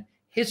tradition and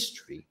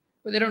history,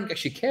 but they don't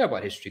actually care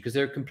about history because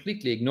they're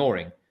completely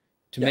ignoring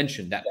to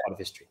mention that part of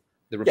history.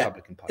 The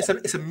Republican Party.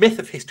 It's a myth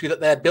of history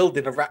that they're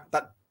building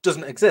that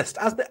doesn't exist,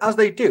 as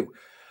they do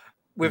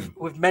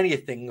with many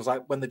things,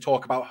 like when they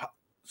talk about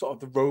sort of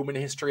the Roman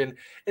history, and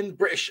in the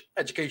British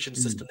education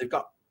system, they've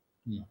got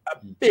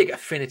a big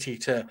affinity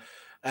to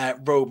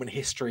Roman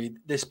history.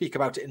 They speak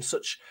about it in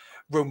such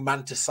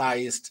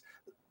romanticized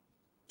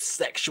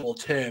sexual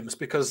terms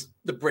because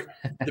the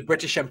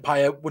British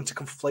Empire want to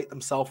conflate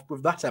themselves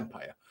with that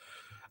empire.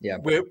 Yeah,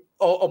 we're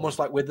almost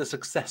like we're the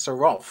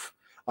successor of.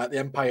 Like the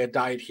empire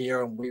died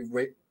here, and we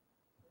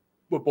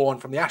were born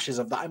from the ashes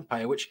of that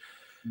empire. Which,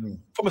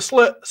 from a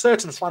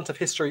certain slant of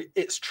history,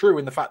 it's true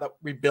in the fact that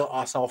we built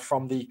ourselves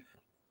from the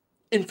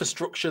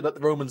infrastructure that the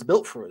Romans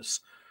built for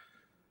us.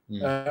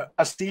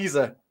 As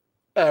Caesar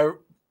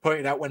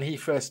pointed out when he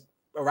first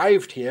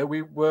arrived here,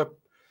 we were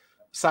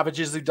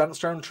savages who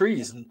danced around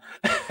trees, and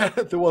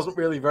there wasn't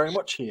really very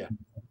much here.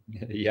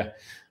 Yeah,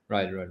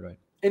 right.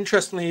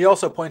 Interestingly, he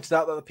also pointed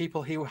out that the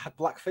people here had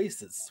black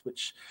faces,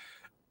 which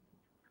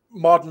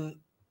modern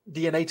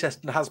DNA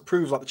testing has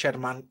proved, like the Cheddar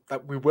Man,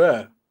 that we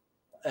were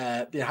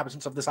the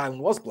inhabitants of this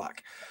island was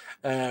black.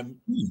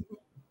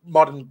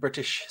 Modern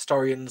British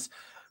historians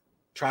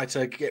try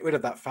to get rid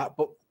of that fact,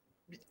 but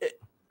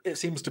it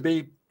seems to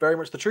be very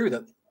much the truth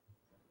that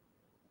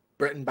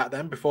Britain back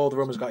then, before the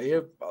Romans got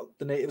here,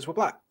 the natives were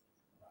black.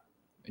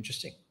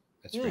 Interesting.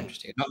 That's very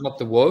interesting. Not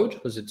the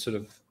woad? Was it sort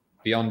of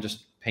beyond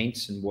just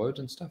paints and woad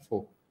and stuff?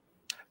 Or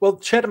well,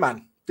 Cheddar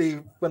Man,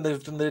 when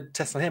they've done the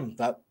test on him,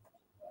 that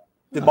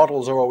the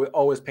models are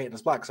always painted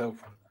as black. So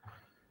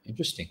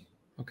interesting.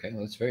 Okay,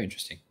 well, that's very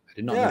interesting. I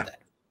did not know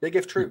that. Big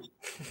if true.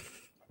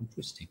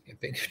 Interesting.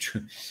 Big if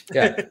true.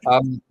 Yeah.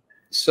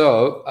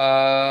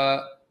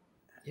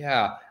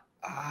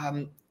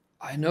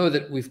 I know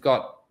that we've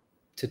got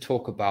to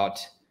talk about,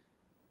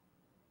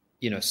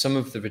 some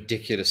of the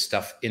ridiculous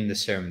stuff in the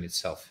ceremony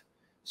itself.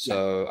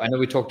 So I know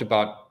we talked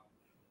about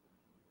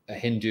a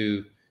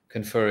Hindu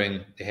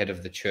conferring the head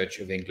of the Church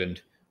of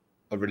England,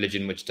 a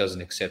religion which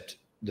doesn't accept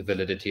the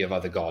validity of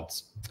other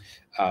gods,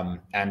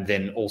 and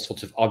then all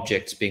sorts of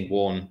objects being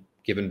worn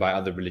given by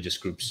other religious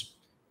groups.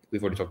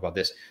 We've already talked about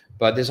this,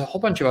 but there's a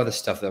whole bunch of other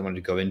stuff that I wanted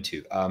to go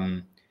into.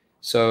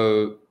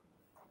 So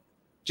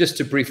just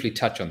to briefly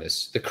touch on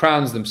this, the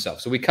crowns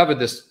themselves. So we covered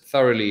this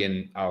thoroughly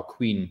in our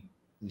Queen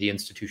the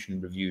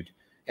Institution Reviewed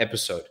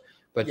episode.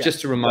 But Yeah.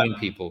 just to remind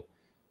people,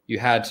 you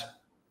had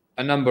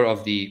a number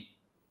of the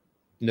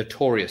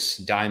notorious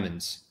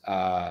diamonds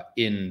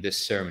in this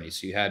ceremony.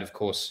 So you had, of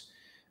course,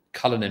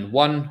 Cullinan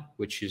 1,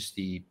 which is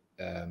the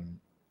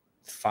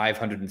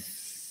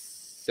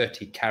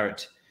 530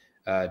 carat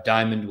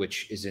diamond,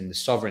 which is in the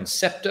sovereign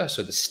scepter.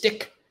 So the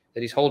stick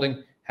that he's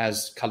holding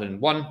has Cullinan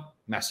 1,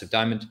 massive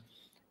diamond.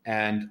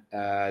 And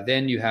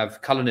then you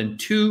have Cullinan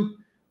 2,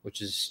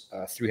 which is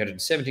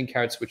 317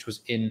 carats, which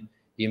was in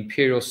the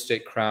imperial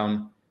state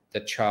crown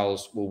that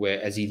Charles will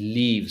wear as he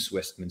leaves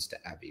Westminster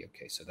Abbey.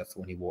 Okay, so that's the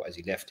one he wore as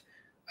he left.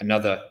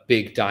 Another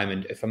big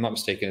diamond, if I'm not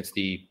mistaken, it's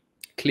the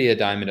clear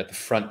diamond at the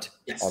front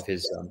of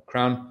his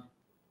crown.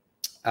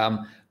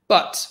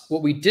 But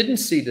what we didn't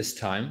see this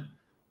time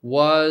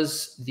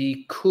was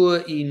the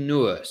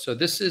Koh-i-Noor. So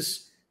this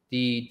is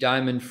the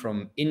diamond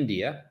from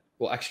India.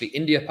 Well, actually,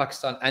 India,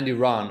 Pakistan, and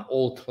Iran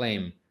all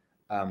claim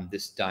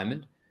this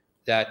diamond.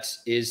 That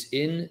is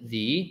in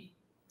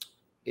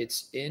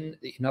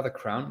another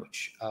crown,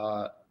 which,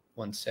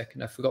 one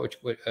second, I forgot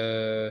I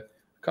can't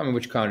remember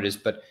which crown it is,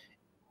 but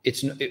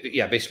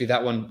basically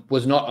that one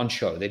was not on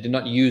show. They did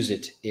not use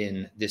it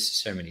in this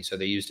ceremony. So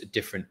they used a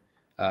different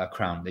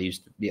crown. They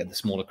used the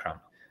smaller crown.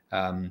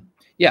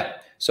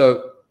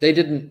 So they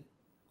didn't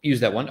use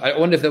that one. I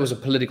wonder if there was a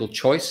political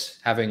choice,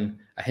 having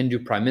a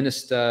Hindu prime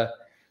minister,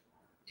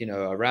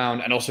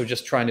 around, and also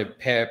just trying to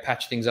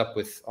patch things up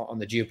on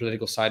the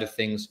geopolitical side of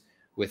things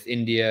with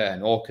India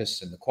and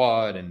AUKUS and the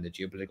Quad and the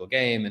geopolitical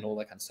game and all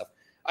that kind of stuff.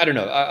 I don't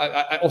know.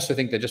 I also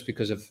think that just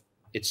because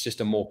it's just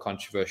a more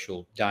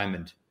controversial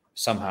diamond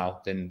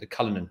somehow than the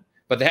Cullinan.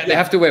 But they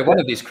have to wear one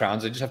of these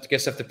crowns. They just have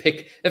to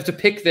pick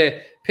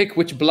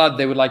which blood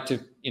they would like to,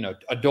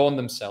 adorn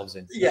themselves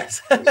in.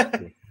 Yes.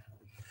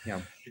 Yeah.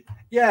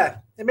 Yeah.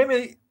 It made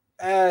me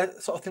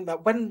sort of think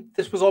that when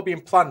this was all being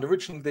planned,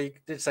 originally they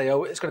did say,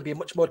 it's going to be a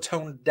much more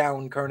toned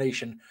down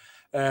coronation,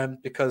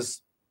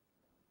 because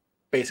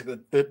basically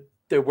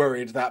they're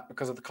worried that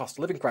because of the cost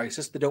of living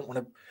crisis, they don't want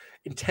to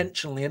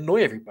intentionally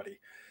annoy everybody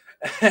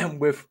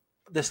with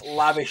this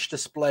lavish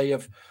display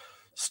of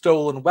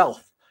stolen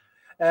wealth.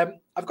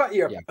 I've got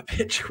here a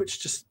picture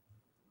which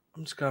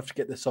I'm just going to have to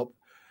get this up.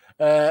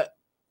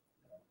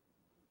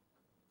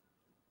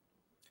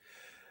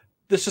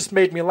 This just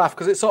made me laugh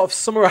because it sort of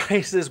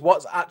summarizes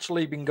what's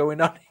actually been going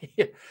on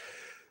here.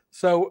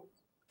 So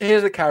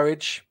here's a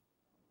carriage,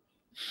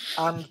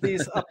 and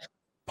these are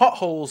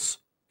potholes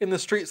in the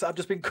streets that have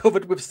just been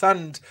covered with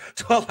sand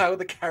to allow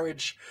the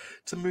carriage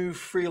to move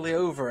freely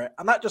over it.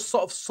 And that just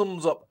sort of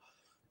sums up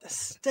the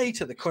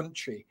state of the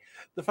country.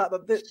 The fact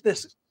that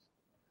this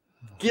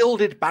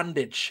gilded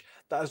bandage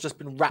that has just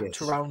been wrapped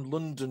around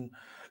London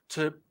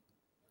to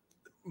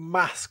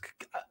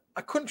mask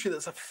a country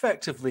that's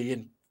effectively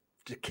in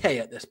decay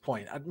at this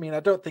point. I mean,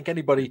 I don't think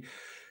anybody,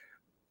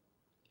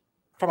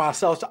 from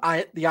ourselves to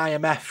the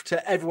IMF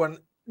to everyone,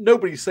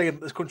 nobody's saying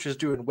that this country is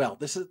doing well.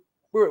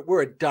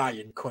 We're a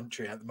dying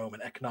country at the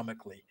moment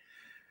economically.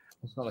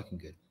 It's not looking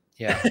good.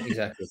 Yeah,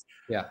 exactly.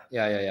 Yeah.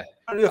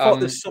 I thought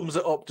this sums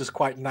it up just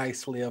quite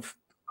nicely.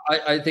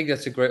 I think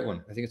that's a great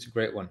one. I think it's a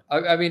great one.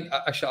 I mean,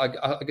 actually,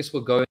 I guess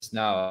we'll go into this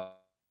now.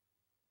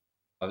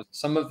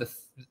 Some of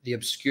the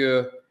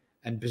obscure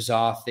and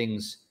bizarre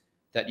things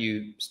that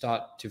you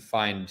start to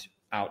find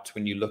out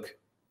when you look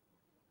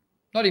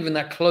not even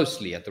that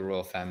closely at the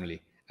royal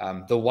family,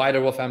 the wider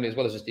royal family, as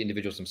well as just the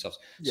individuals themselves.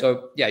 Yeah.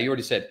 So, you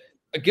already said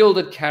a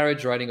gilded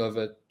carriage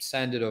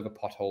sanded over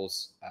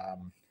potholes,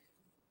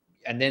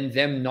 and then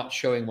them not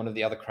showing one of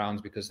the other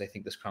crowns because they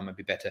think this crown might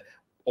be better.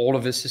 All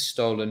of this is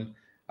stolen.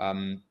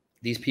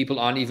 These people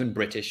aren't even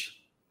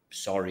British.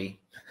 Sorry.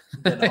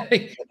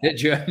 They're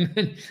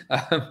German,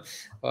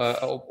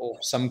 or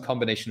some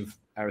combination of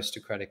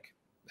aristocratic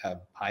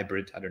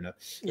hybrid. I don't know.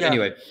 Yeah.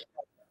 Anyway,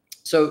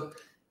 so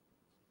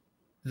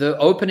the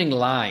opening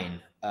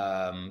line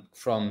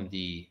from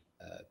the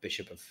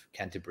Bishop of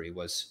Canterbury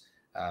was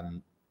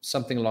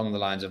something along the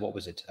lines of, what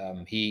was it?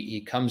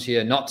 He comes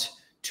here not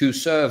to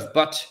serve,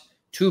 but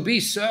to be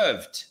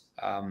served.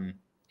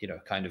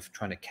 Kind of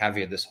trying to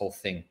caveat this whole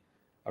thing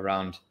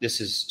around,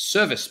 this is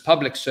service,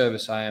 public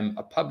service. I am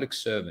a public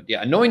servant.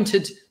 Yeah,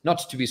 anointed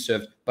not to be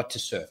served, but to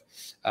serve.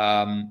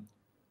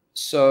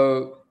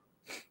 So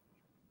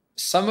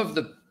some of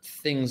the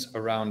things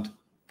around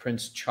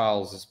Prince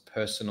Charles's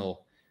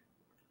personal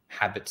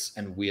habits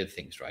and weird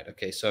things, right?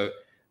 Okay, so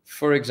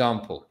for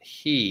example,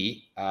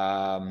 he's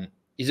a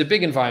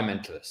big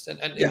environmentalist,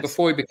 and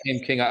before he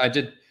became king, I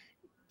did,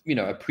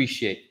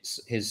 appreciate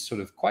his sort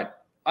of quite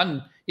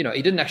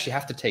he didn't actually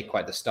have to take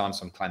quite the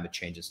stance on climate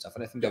change and stuff,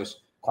 and I think that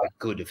was quite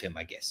good of him,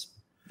 I guess.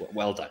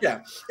 Well done.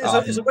 Yeah,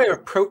 it's a way of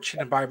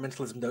approaching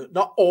environmentalism, though.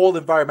 Not all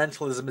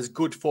environmentalism is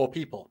good for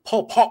people.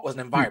 Pol Pot was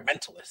an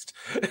environmentalist.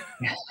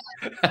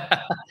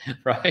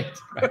 Right.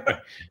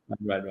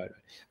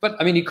 But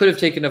I mean, he could have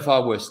taken a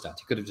far worse stance.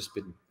 He could have just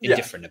been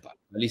indifferent about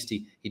it. At least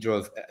he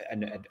drove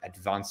and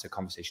advanced a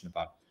conversation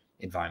about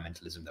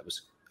environmentalism that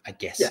was, I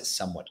guess,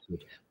 somewhat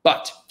good.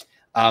 But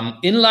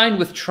in line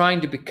with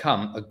trying to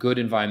become a good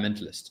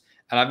environmentalist,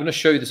 and I'm going to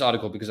show you this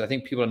article because I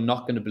think people are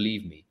not going to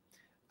believe me,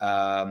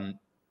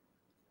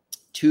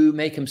 to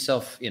make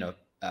himself,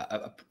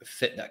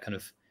 fit that kind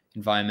of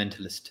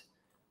environmentalist,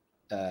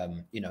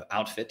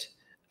 outfit.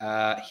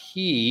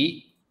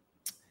 He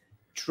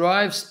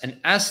drives an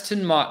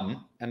Aston Martin,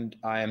 and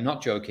I am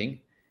not joking,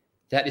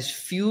 that is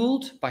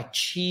fueled by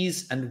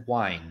cheese and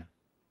wine.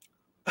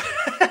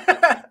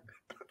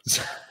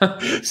 So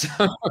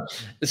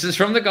this is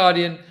from The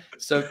Guardian.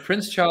 So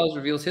Prince Charles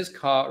reveals his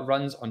car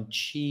runs on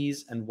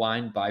cheese and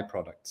wine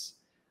byproducts.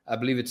 I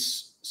believe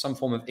it's some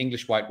form of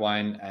English white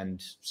wine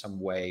and some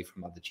whey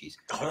from other cheese.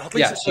 God, at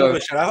least it's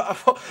English. I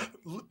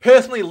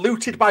personally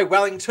looted by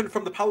Wellington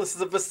from the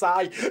palaces of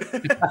Versailles.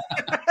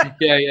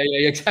 yeah,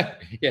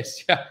 exactly.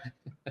 Yes, yeah.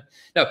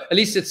 No, at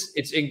least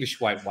it's English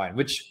white wine,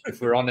 which,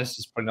 if we're honest,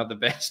 is probably not the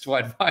best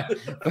white wine.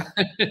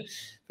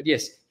 But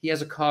yes, he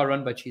has a car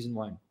run by cheese and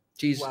wine.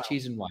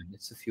 Cheese and wine.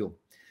 It's the fuel.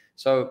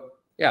 So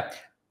yeah,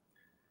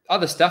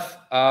 other stuff.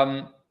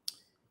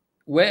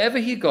 Wherever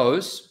he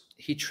goes,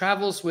 he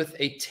travels with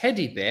a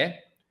teddy bear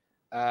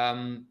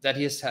that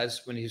he has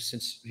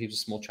since he was a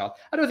small child.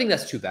 I don't think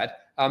that's too bad.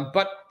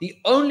 But the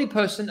only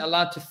person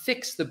allowed to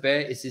fix the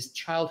bear is his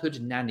childhood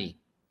nanny.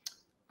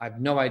 I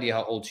have no idea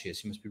how old she is.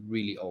 She must be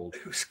really old.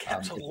 Who's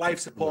kept on life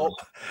support?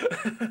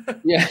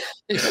 Yeah,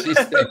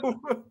 she's there.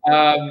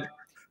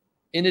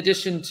 In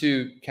addition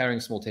to carrying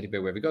a small teddy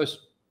bear wherever he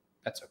goes,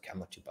 that's okay. I'm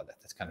not too bad.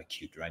 That's kind of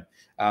cute, right?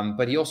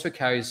 But he also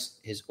carries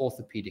his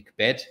orthopedic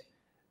bed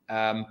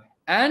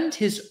and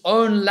his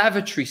own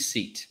lavatory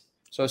seat.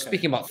 So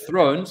speaking about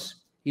thrones,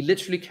 he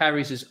literally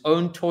carries his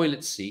own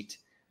toilet seat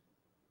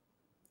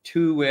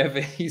to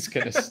wherever he's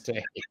going to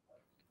stay.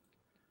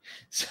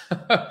 So,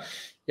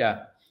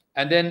 yeah.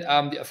 And then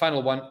the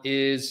final one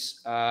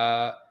is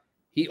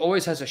he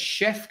always has a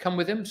chef come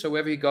with him. So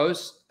wherever he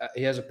goes,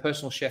 he has a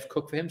personal chef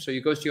cook for him. So he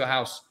goes to your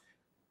house,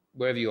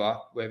 wherever you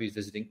are, wherever he's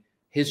visiting,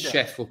 his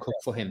chef will cook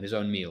for him his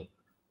own meal.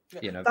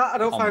 That I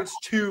don't find it's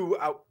too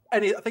out. I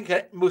think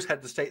most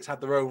heads of states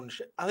have their own.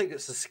 I think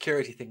it's a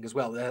security thing as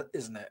well,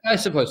 isn't it? I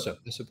suppose so.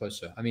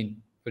 I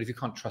mean, but if you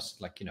can't trust,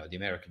 the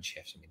American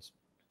chefs, I mean,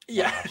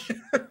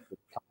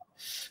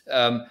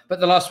 but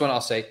the last one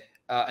I'll say,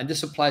 and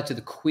this applied to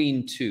the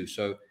Queen too.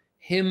 So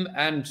him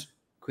and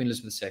Queen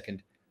Elizabeth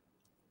II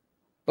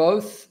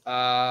both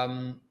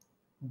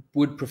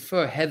would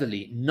prefer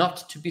heavily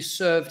not to be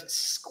served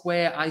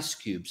square ice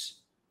cubes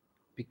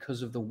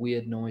because of the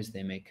weird noise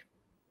they make.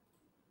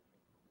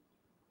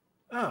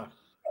 Oh.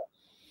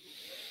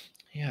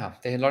 Yeah,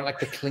 they don't like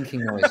the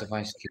clinking noise of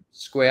ice cubes,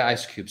 square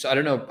ice cubes. I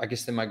don't know. I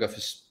guess they might go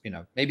for,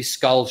 maybe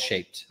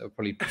skull-shaped. They'll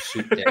probably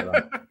suit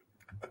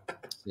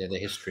their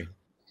history.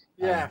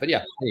 Yeah. But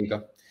yeah, there you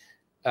go.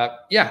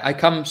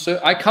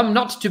 I come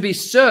not to be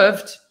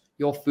served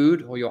your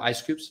food or your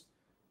ice cubes.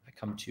 I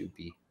come to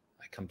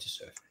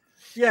serve.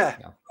 Yeah.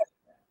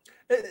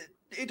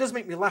 It does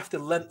make me laugh, the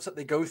lengths that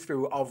they go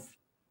through of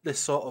this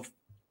sort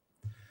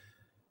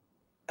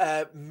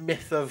of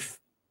myth of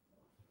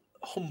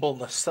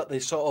humbleness that they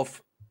sort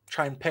of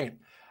try and paint.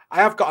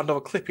 I have got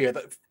another clip here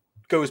that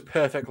goes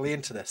perfectly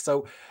into this.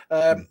 So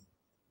I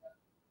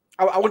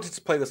wanted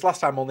to play this last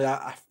time, only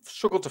I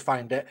struggled to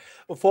find it.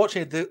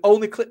 Unfortunately, the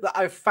only clip that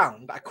I've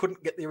found, I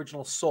couldn't get the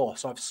original source.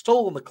 So I've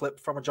stolen the clip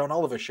from a John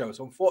Oliver show.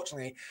 So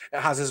unfortunately,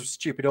 it has his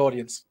stupid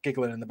audience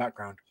giggling in the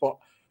background.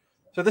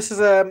 So this is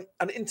an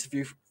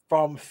interview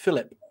from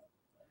Philip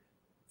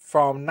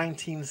from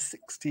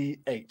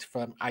 1968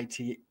 from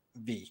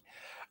ITV.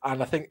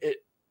 And I think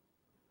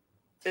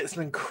it's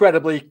an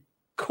incredibly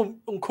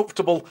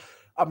uncomfortable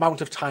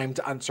amount of time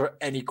to answer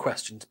any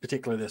questions,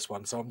 particularly this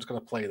one. So I'm just going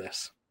to play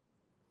this.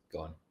 Go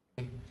on.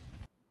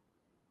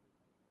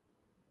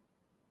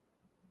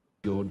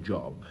 Your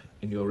job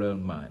in your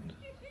own mind?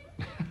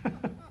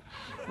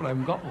 Well, I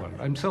haven't got one.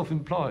 I'm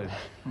self-employed.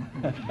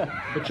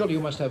 But surely you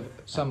must have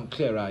some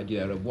clear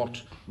idea of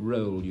what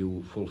role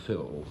you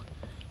fulfill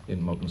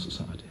in modern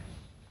society.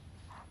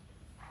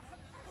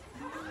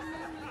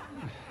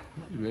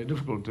 Very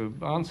difficult to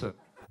answer.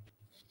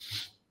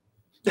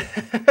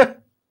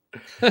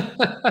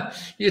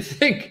 You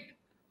think?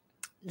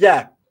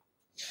 Yeah.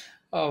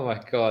 Oh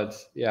my God!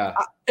 Yeah.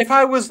 If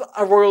I was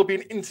a royal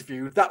being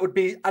interviewed, I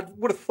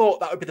would have thought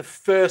that would be the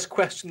first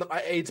question that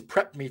my aides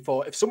prepped me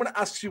for. If someone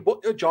asks you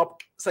what your job,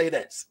 say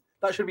this.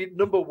 That should be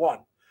number one.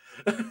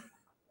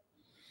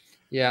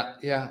 Yeah.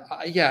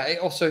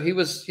 Also, he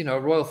was,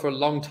 royal for a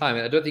long time.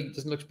 I don't think he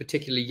doesn't look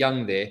particularly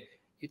young there.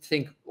 You'd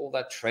think all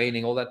that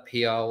training, all that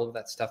PR, all of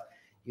that stuff,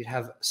 you'd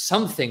have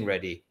something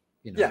ready,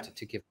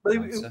 to give. But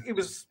he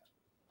was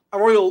a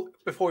royal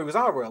before he was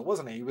our royal,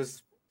 wasn't he? He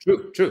was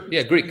true.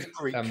 Yeah, Greek.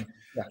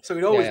 So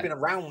he'd always been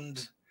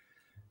around.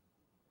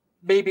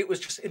 Maybe it was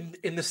just in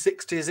the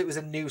 60s, it was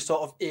a new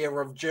sort of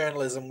era of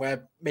journalism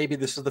where maybe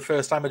this was the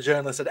first time a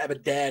journalist had ever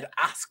dared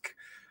ask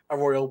a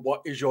royal,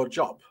 what is your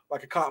job?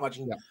 Like, I can't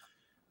imagine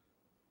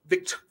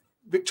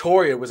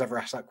Victoria was ever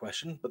asked that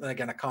question. But then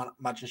again, I can't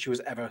imagine she was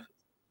ever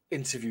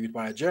interviewed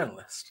by a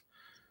journalist.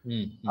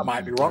 I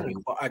might be wrong,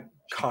 but I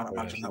can't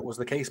imagine that was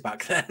the case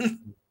back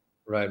then.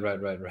 Right.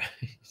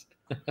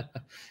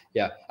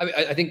 Yeah, I mean,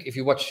 I think if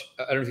you watch,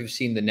 I don't know if you've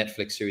seen the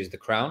Netflix series The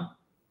Crown.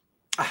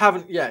 I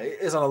haven't yet. It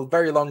is on a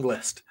very long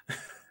list.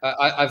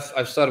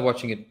 I've started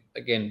watching it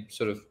again,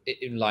 sort of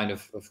in line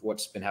of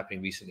what's been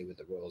happening recently with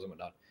the royals and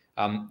whatnot.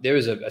 There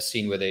is a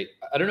scene where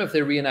I don't know if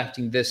they're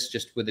reenacting this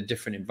just with a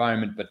different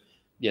environment, but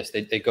yes,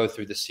 they go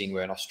through this scene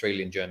where an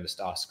Australian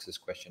journalist asks this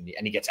question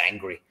and he gets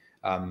angry.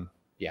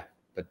 Yeah,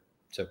 but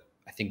so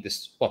I think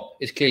it's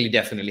clearly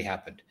definitely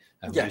happened.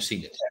 You've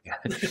seen it.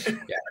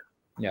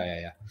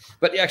 Yeah.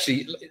 But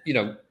actually,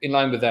 in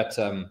line with that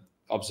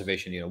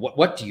observation,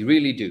 what do you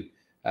really do?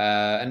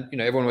 And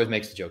everyone always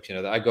makes the jokes,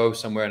 that I go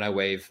somewhere and I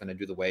wave and I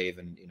do the wave,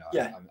 and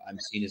I'm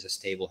seen as a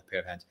stable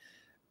pair of hands.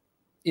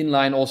 In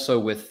line also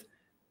with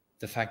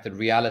the fact that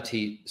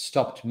reality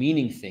stopped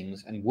meaning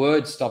things and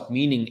words stopped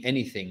meaning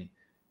anything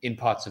in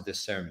parts of this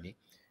ceremony.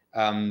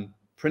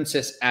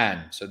 Princess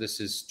Anne, so this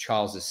is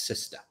Charles's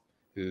sister,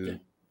 who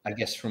I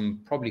guess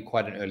from probably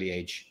quite an early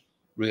age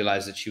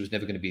realized that she was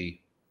never going to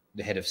be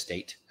the head of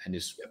state, and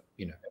is,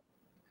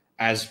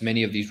 as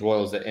many of these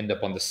royals that end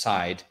up on the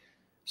side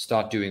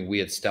start doing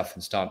weird stuff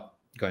and start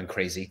going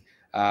crazy.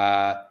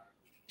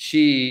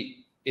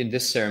 She, in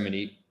this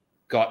ceremony,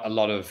 got a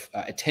lot of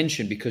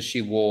attention because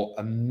she wore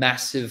a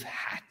massive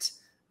hat,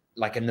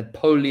 like a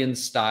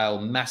Napoleon-style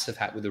massive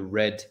hat with a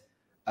red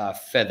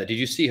feather. Did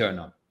you see her or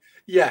not?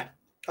 Yeah,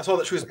 I saw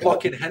that she was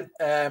blocking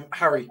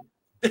Harry.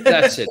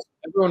 That's it.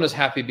 Everyone was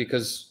happy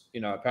because,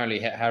 apparently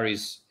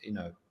Harry's,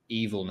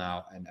 evil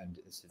now and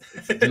it's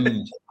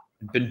doomed,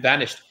 been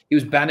banished. He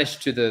was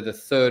banished to the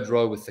third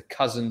row with the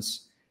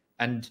cousins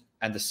and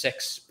the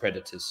sex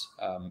predators,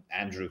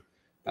 Andrew.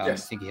 I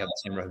think he had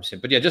the same row as him.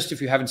 But yeah, just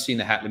if you haven't seen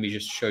the hat, let me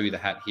just show you the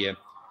hat here.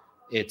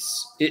 It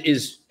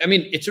is, I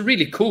mean, it's a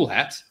really cool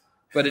hat,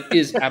 but it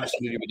is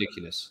absolutely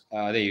ridiculous.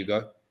 There you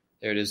go.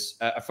 There it is.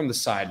 From the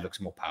side, it looks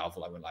more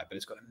powerful, I won't lie, but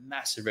it's got a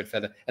massive red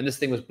feather. And this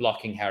thing was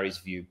blocking Harry's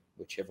view,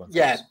 which everyone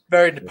thinks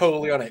very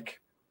Napoleonic.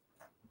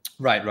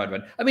 Right.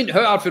 I mean,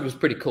 her outfit was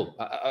pretty cool.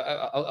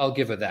 I'll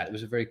give her that. It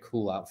was a very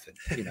cool outfit,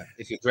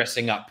 if you're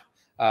dressing up.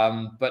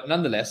 But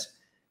nonetheless,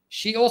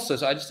 she also,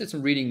 so I just did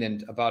some reading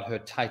then about her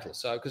title.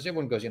 So, because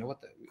everyone goes,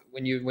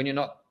 when you're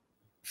not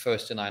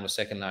first in line or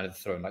second line of the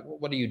throne, like,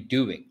 what are you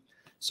doing?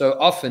 So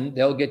often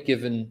they'll get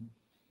given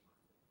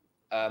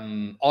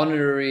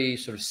honorary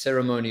sort of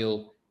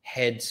ceremonial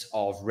heads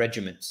of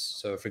regiments.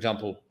 So, for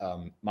example,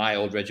 my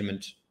old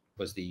regiment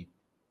was the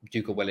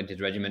Duke of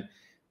Wellington Regiment.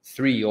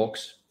 3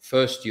 Yorks,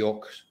 1st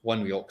York,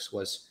 1 Yorks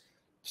was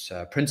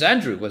Prince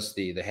Andrew was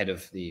the head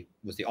of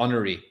was the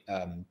honorary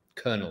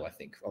colonel, I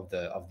think, of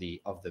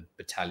the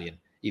battalion,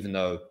 even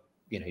though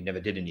he never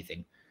did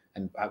anything.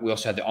 And we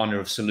also had the honor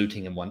of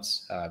saluting him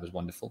once. It was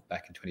wonderful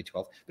back in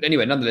 2012. But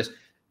anyway, nonetheless,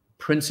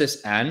 Princess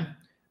Anne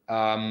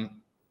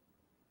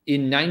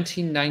in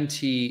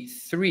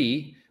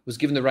 1993 was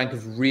given the rank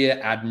of Rear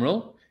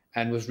Admiral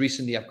and was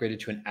recently upgraded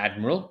to an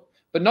admiral.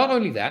 But not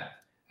only that,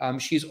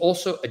 she's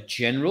also a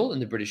general in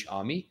the British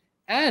Army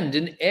and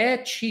an Air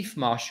Chief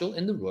Marshal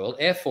in the Royal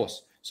Air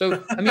Force.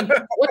 So, I mean,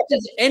 what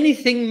does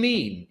anything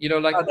mean?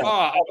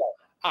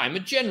 I'm a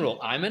general,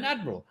 I'm an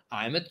admiral,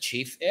 I'm a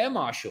chief air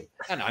marshal,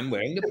 and I'm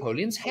wearing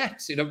Napoleon's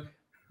hat.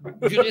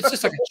 It's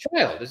just like a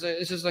child. This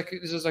is like a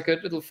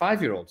little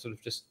 5-year-old sort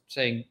of just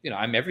saying,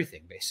 I'm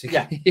everything,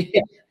 basically.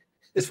 Yeah.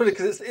 It's funny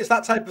because it's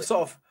that type of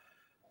sort of,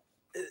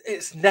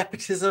 it's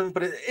nepotism,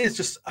 but it is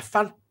just a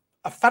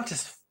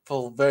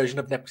fanciful version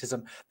of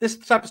nepotism. This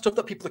type of stuff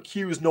that people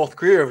accuse North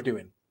Korea of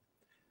doing.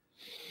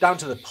 Down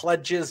to the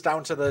pledges,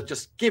 down to the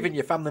just giving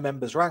your family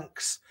members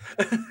ranks.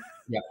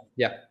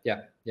 Yeah.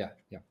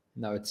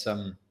 No, it's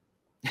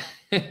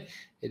it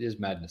is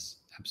madness,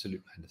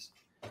 absolute madness.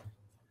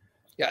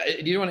 Yeah,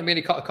 do you want to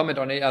maybe comment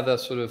on any other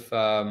sort of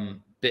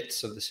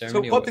bits of the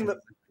ceremony? So one thing that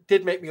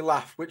did make me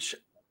laugh, which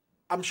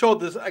I'm sure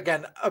there's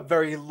again a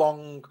very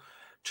long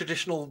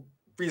traditional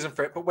reason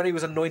for it, but when he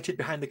was anointed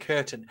behind the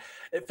curtain,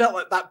 it felt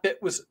like that bit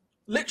was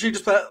literally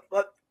just like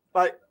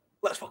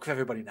let's fuck with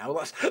everybody now.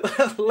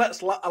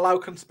 Let's allow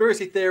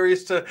conspiracy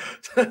theories to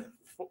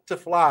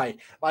fly.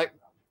 Like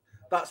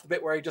that's the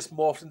bit where he just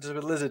morphed into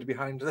a lizard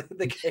behind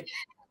the game.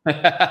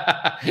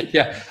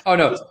 Yeah. Oh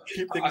no. Just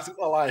keep things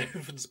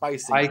alive and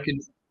spicy. I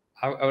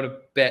want to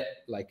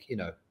bet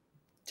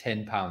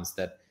 £10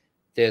 that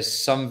there's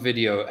some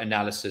video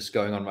analysis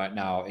going on right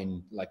now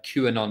in like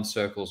QAnon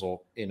circles or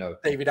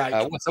David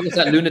Icke. What's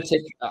that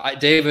lunatic?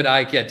 David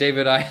Icke. Yeah,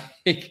 David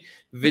Icke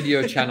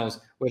video channels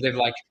where they've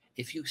like,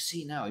 if you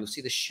see now, you'll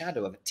see the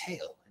shadow of a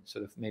tail and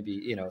sort of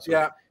maybe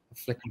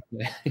flicking.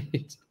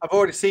 I've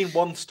already seen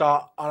one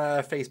start on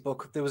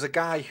Facebook. There was a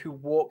guy who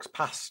walks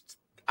past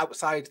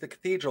outside the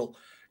cathedral.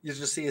 You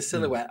just see a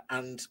silhouette,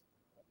 and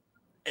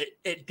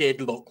it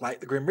did look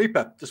like the Grim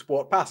Reaper just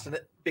walked past, and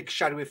a big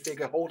shadowy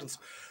figure holding.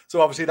 So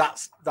obviously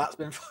that's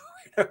been.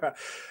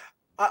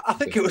 I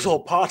think it was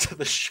all part of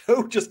the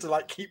show just to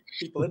like keep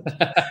people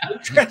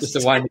interested. Just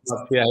to wind it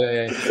up.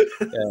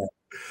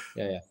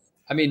 Yeah.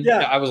 I mean,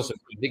 I was also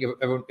thinking.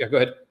 Everyone, go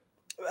ahead.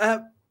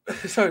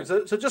 So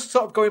just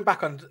sort of going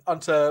back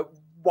onto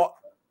what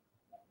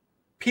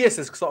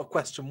Pierce's sort of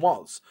question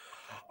was.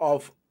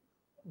 of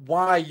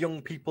why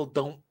young people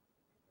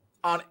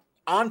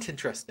aren't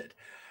interested.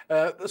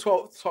 That's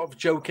what sort of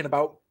joking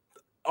about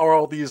are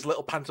all these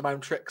little pantomime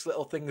tricks,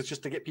 little things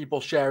just to get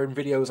people sharing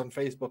videos on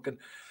Facebook and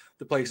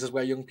the places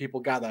where young people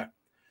gather.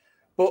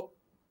 But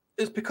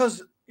it's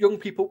because young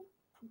people,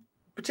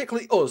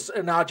 particularly us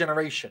in our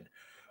generation,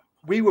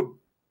 we were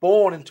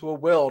born into a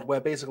world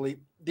where basically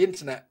the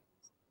internet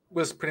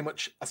was pretty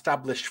much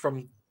established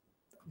from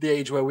the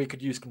age where we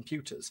could use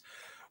computers.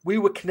 We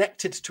were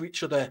connected to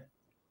each other,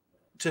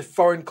 to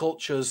foreign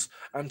cultures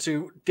and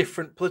to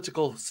different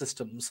political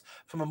systems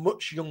from a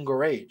much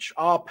younger age.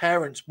 Our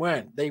parents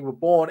weren't. They were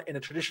born in a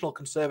traditional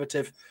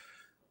conservative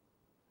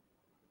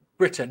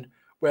Britain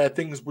where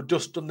things were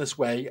just done this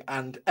way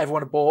and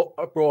everyone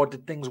abroad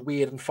did things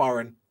weird and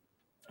foreign,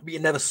 but you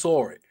never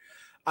saw it.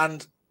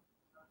 And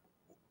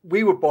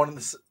we were born in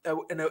this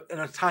in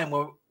a time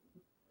where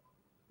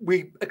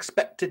we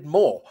expected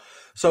more.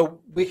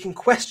 So we can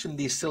question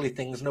these silly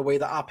things in a way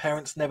that our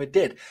parents never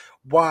did.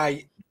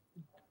 Why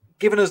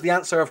giving us the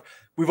answer of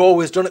we've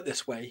always done it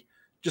this way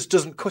just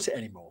doesn't cut it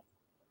anymore.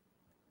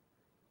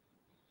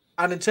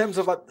 And in terms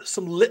of like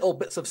some little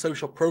bits of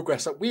social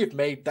progress that we've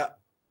made, that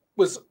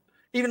was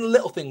even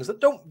little things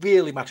that don't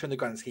really matter in the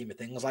grand scheme of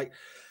things, like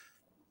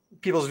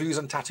people's views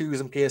on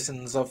tattoos and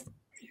piercings. Of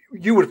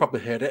you would have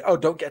probably heard it. Oh,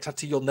 don't get a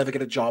tattoo, you'll never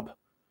get a job.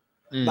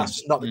 That's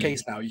just not the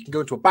case now. You can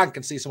go into a bank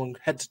and see someone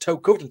head to toe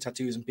covered in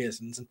tattoos and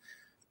piercings and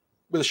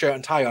with a shirt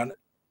and tie on.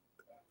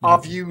 Our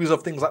views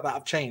of things like that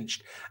have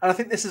changed. And I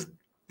think this is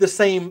the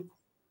same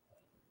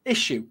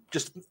issue,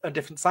 just a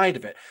different side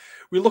of it.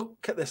 We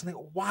look at this and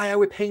think, why are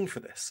we paying for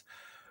this?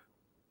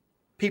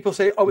 People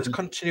say, oh, it's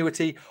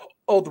continuity.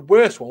 Or the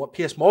worst one, what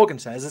Piers Morgan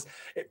says, is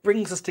it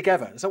brings us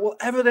together. And so, well,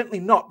 evidently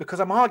not, because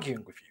I'm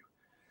arguing with you.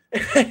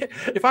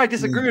 If I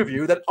disagree with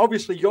you, then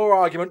obviously your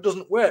argument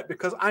doesn't work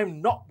because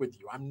I'm not with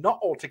you. I'm not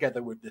all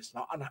together with this.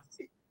 And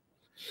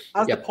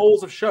as the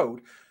polls have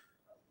showed,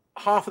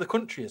 half of the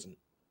country isn't.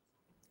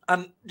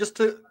 And just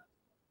to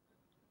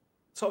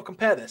sort of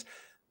compare this,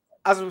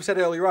 as we said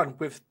earlier on,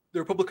 with the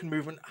Republican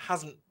movement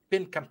hasn't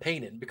been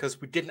campaigning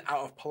because we didn't out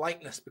of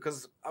politeness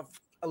because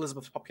of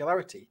Elizabeth's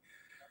popularity.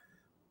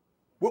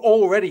 We're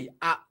already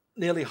at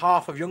nearly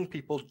half of young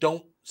people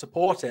don't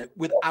support it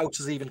without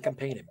us even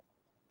campaigning.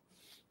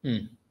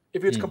 If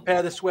you were to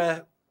compare this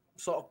where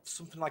sort of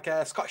something like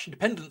Scottish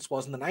independence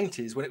was in the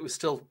 90s when it was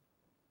still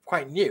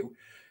quite new,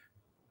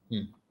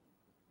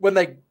 when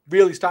they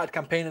really started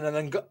campaigning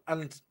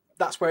and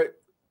that's where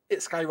it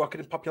skyrocketed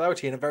in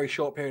popularity in a very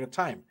short period of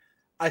time.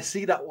 I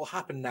see that will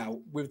happen now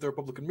with the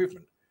Republican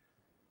movement.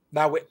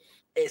 Now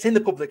it's in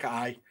the public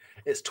eye.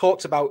 It's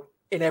talked about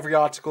in every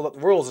article that the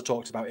Royals are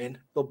talked about in.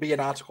 There'll be an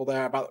article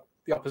there about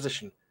the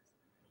opposition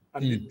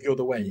and the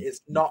other way.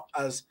 It's not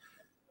as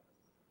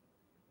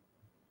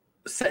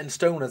set in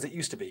stone as it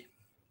used to be.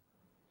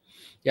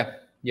 Yeah.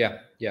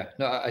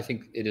 No, I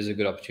think it is a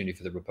good opportunity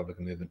for the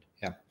Republican movement.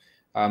 Yeah.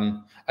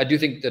 I do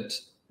think that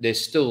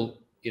there's still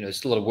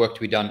a lot of work to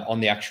be done on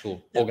the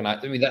actual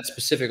that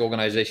specific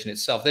organization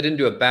itself. They didn't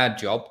do a bad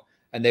job,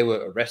 and they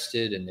were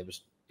arrested, and there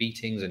was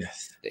beatings, and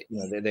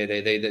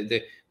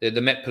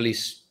the Met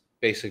Police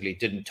basically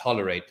didn't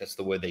tolerate. That's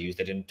the word they used.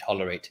 They didn't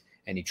tolerate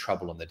any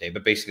trouble on the day.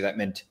 But basically, that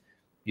meant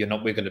we're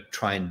going to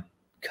try and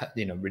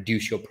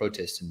reduce your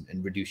protests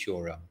and reduce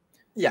your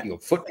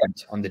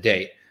footprint on the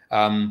day.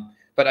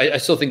 But I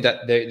still think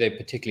that they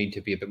particularly need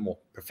to be a bit more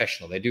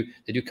professional. They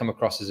do come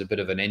across as a bit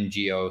of an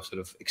NGO, sort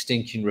of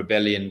Extinction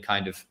Rebellion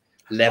kind of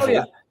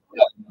level.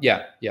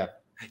 Yeah.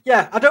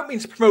 I don't mean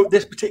to promote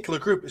this particular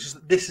group. It's just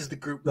that this is the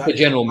group that the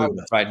general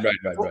movement.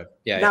 Right.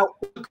 Yeah. Now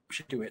we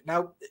should do it.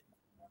 Now,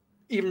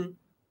 even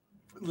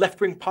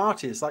left-wing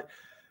parties, like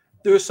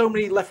there are so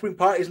many left-wing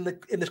parties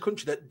in this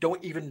country that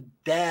don't even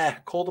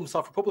dare call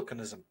themselves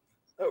Republicanism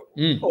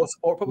or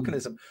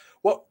Republicanism.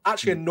 What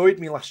actually annoyed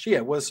me last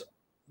year was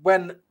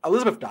when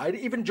Elizabeth died,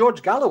 even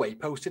George Galloway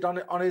posted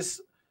on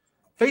his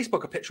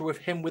Facebook a picture with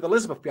him with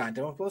Elizabeth behind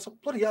him. I was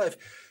like, bloody hell,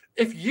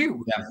 if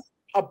you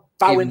are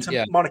bowing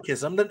to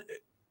monarchism, then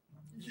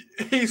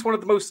he's one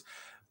of the most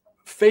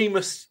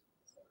famous,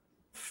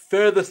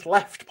 furthest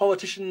left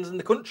politicians in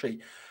the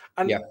country.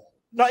 And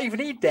not even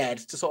he dared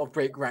to sort of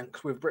break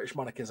ranks with British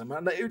monarchism.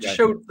 And it just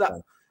showed that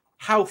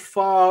how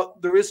far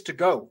there is to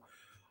go.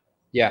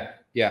 Yeah.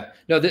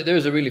 No,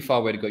 there's a really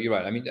far way to go. You're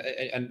right. I mean,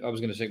 and I was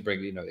going to say, Greg,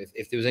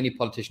 if there was any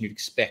politician you'd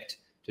expect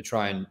to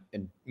try and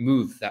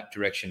move that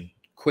direction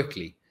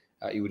quickly,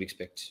 you would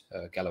expect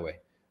Galloway.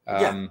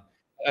 And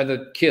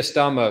the Keir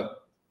Starmer,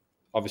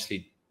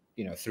 obviously,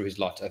 through his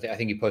lot. I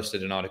think he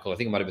posted an article. I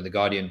think it might have been The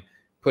Guardian,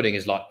 putting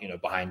his lot,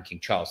 behind King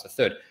Charles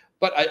III.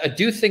 But I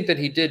do think that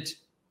he did.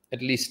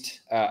 At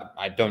least,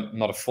 I'm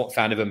not a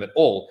fan of him at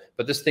all.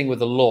 But this thing with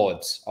the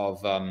Lords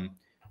of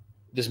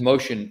this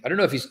motion, I don't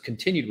know if he's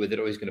continued with it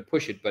or he's going to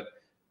push it, but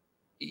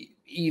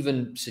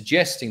even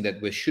suggesting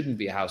that there shouldn't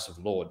be a House of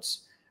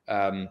Lords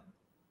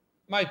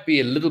might be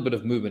a little bit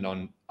of movement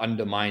on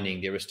undermining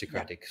the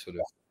aristocratic sort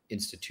of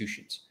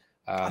institutions.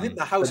 I think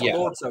the House of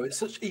Lords, though, it's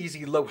such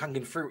easy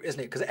low-hanging fruit, isn't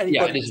it? Because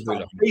anybody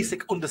with a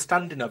basic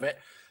understanding of it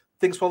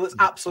thinks, well, it's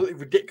absolutely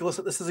ridiculous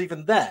that this is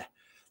even there.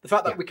 The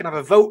fact that we can have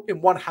a vote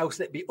in one house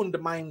and it be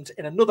undermined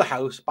in another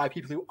house by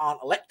people who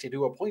aren't elected,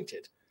 who are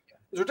appointed,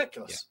 is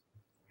ridiculous.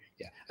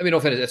 Yeah. I mean,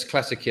 often it's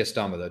classic Keir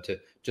Starmer, though, to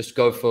just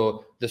go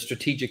for the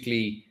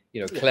strategically,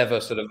 clever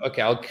sort of,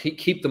 okay, I'll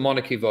keep the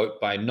monarchy vote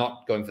by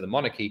not going for the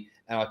monarchy,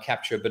 and I'll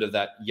capture a bit of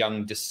that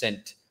young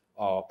dissent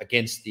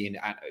against the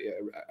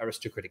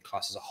aristocratic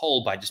class as a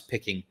whole by just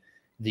picking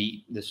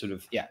the sort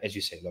of, as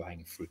you say,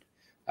 low-hanging fruit.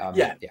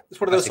 It's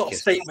one of those sort of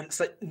statements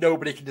that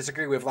nobody can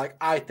disagree with. Like,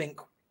 I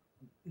think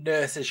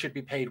nurses should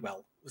be paid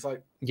well. It's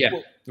like,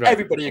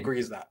 everybody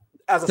agrees that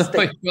as a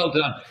statement. Well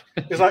done.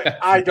 It's like,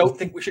 I don't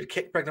think we should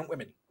kick pregnant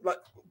women. Like,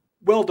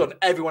 well done.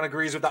 Everyone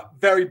agrees with that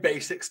very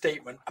basic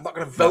statement. I'm not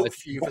going to vote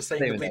for you for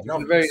saying complete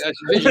nonsense.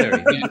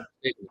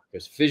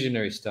 It's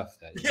visionary stuff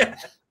there.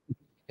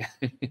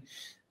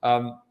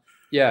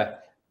 Yeah.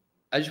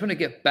 I just want to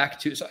get back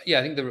to,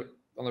 I think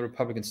on the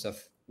Republican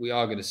stuff, we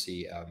are going to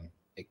see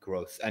a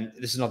growth. And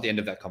this is not the end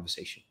of that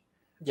conversation.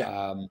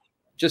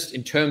 Just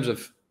in terms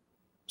of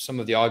some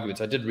of the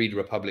arguments, I did read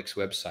Republic's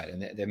website,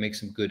 and they make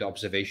some good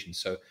observations.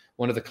 So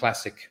one of the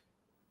classic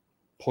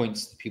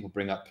points that people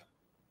bring up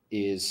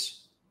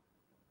is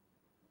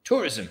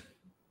tourism.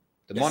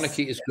 The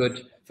monarchy is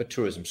good for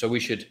tourism. So we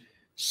should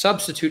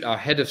substitute our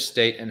head of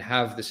state and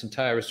have this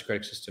entire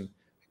aristocratic system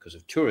because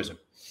of tourism.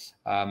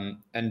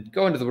 And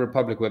go into the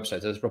Republic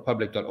website. There's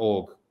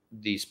republic.org,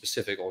 the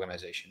specific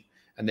organization.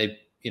 And they,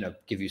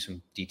 give you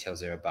some details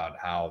there about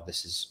how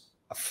this is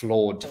a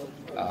flawed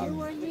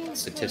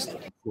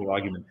statistic, flawed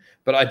argument.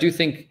 But I do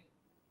think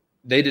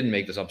they didn't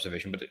make this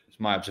observation, but it's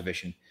my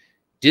observation.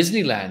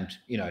 Disneyland,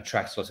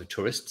 attracts lots of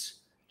tourists.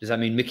 Does that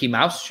mean Mickey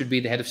Mouse should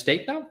be the head of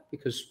state now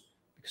because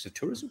of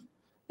tourism?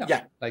 No.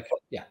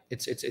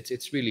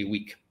 It's really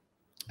weak.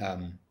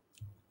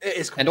 It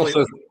is completely... And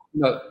also,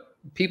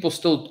 people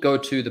still go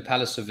to the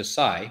Palace of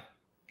Versailles.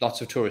 Lots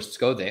of tourists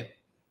go there.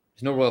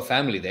 There's no royal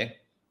family there.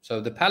 So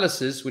the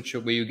palaces, which are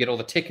where you get all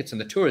the tickets and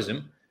the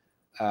tourism,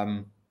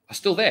 are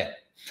still there.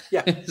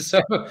 Yeah.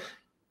 So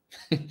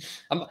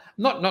I'm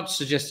not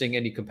suggesting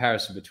any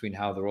comparison between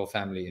how the royal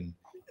family and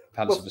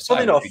Palace of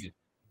Versailles are treated.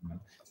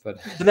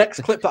 But the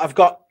next clip that I've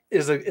got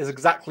is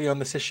exactly on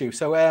this issue.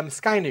 So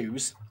Sky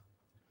News,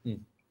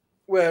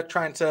 we're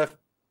trying to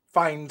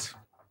find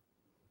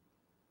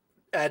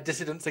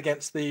dissidents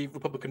against the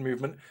Republican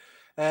movement.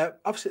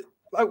 Obviously,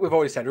 like we've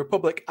already said,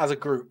 Republic as a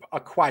group are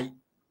quite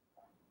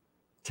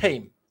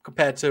tame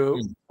compared to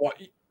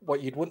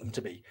what you'd want them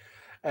to be.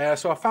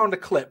 So I found a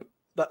clip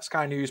that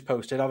Sky News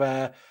posted of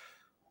a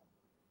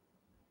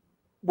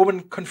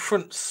woman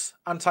confronts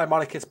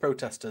anti-monarchist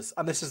protesters,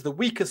 and this is the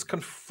weakest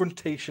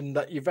confrontation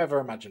that you've ever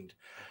imagined.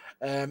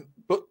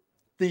 But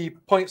the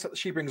points that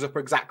she brings up are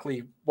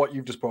exactly what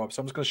you've just brought up.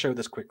 So I'm just going to show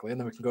this quickly,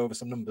 and then we can go over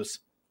some numbers.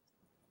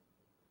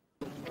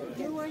 Do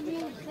you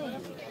think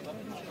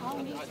how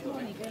much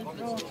money they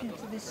brought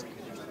into this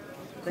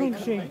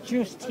country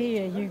just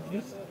here?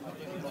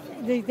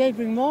 They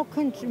bring more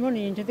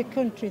money into the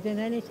country than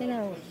anything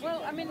else.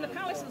 Well, I mean, the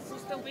palaces will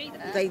still be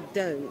there. They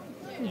don't.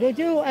 They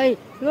do. Hey,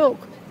 look,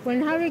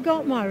 when Harry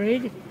got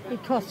married,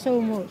 it cost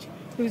so much.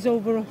 There was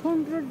over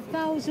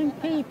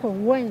 100,000 people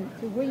went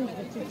to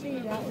Windsor to see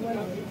that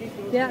wedding.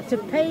 They had to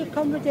pay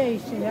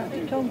accommodation, they had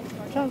to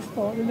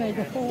transport, they made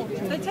a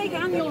fortune. They take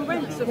annual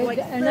rents of like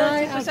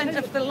 30%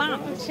 of the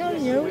land. I'm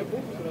telling you.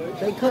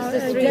 They cost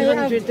us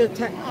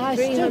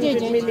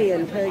 300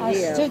 million per year. I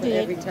studied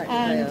every it,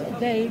 taxpayer. and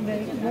they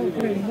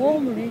bring more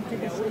money into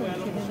this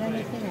country than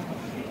anything else.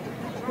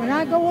 When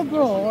I go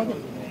abroad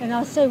and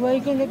I say, where are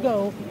you going to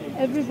go?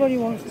 Everybody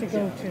wants to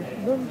go to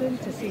London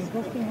to see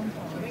Buckingham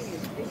Palace.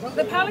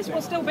 The palace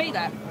will still be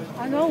there.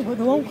 I know, but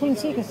they won't come and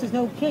see because there's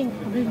no king.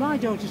 I mean, my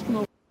daughter's come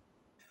over.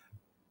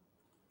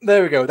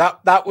 There we go.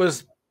 That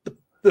was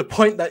the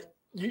point that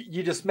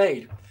you just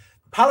made.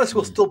 The palace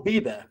will still be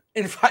there.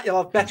 In fact,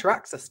 you'll have better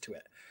access to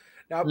it.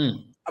 Now,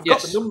 I've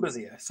got the numbers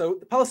here. So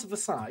the Palace of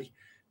Versailles,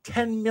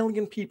 10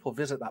 million people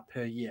visit that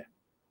per year.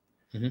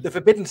 The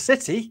Forbidden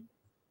City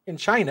in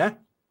China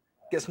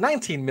gets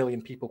 19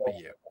 million people per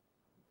year.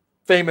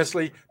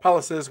 Famously,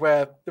 palaces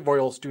where the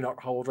royals do not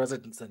hold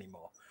residence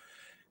anymore.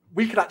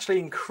 We could actually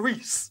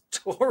increase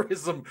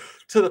tourism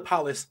to the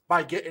palace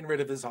by getting rid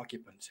of its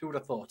occupants. Who would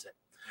have thought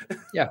it?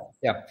 Yeah.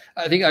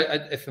 I think,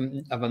 if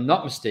I'm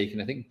not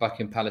mistaken, I think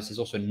Buckingham Palace is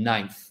also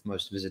 9th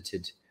most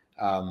visited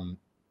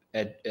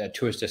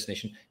tourist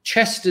destination.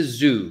 Chester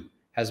Zoo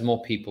has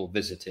more people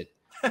visited.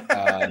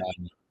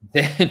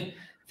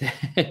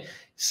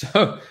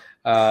 So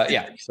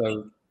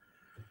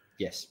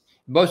yes,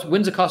 both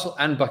Windsor Castle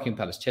and Buckingham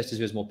Palace, Chester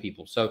Zoo has more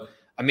people. So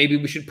maybe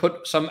we should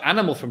put some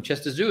animal from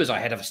Chester Zoo as our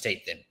head of a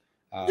state then.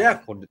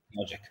 According to the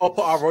logic. Or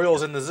put our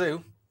royals in the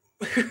zoo.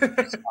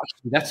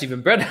 That's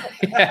even better.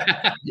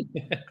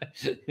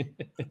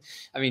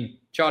 I mean,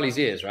 Charlie's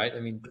ears, right? I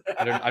mean,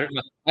 I don't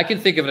know. I can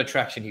think of an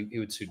attraction he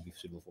would be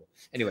suitable for.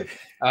 Anyway,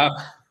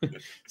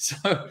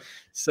 so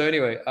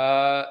anyway,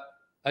 I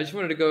just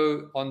wanted to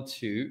go on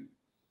to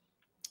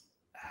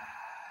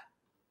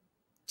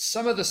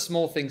some of the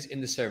small things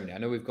in the ceremony. I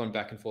know we've gone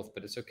back and forth,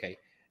 but it's okay.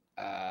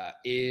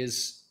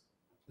 is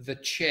the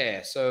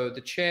chair. So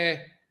the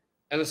chair,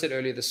 as I said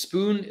earlier, the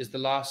spoon is the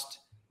last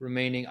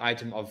remaining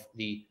item of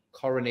the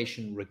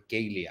coronation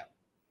regalia.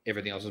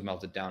 Everything else is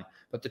melted down.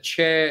 But the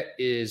chair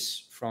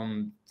is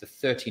from the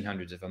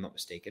 1300s, if I'm not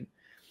mistaken.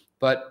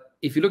 But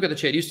if you look at the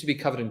chair, it used to be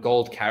covered in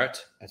gold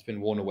carat. That's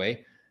been worn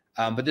away.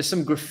 But there's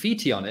some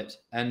graffiti on it,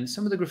 and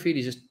some of the graffiti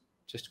is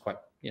just quite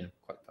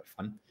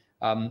fun.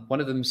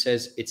 One of them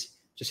says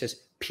just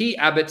says P.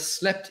 Abbott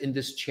slept in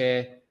this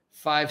chair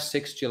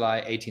 5-6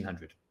 July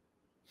 1800.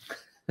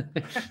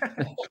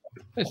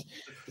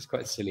 It's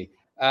quite silly.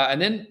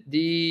 And then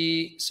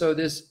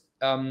there's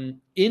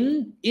in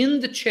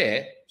the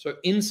chair, so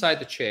inside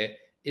the chair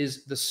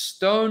is the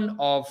stone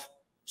of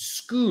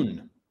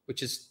Scone,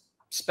 which is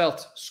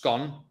spelt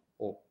scone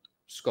or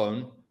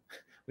scone.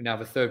 We now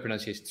have a third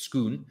pronunciation,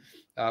 Scone,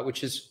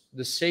 which is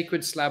the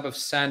sacred slab of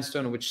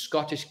sandstone on which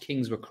Scottish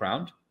kings were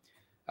crowned.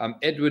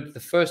 Edward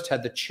I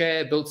had the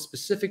chair built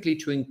specifically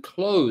to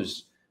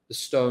enclose the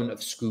stone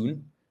of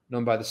Scone,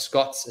 known by the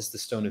Scots as the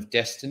Stone of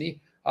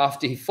Destiny,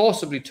 after he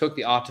forcibly took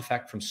the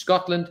artifact from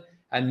Scotland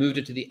and moved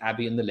it to the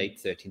abbey in the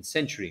late 13th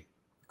century.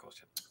 Of course,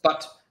 yeah.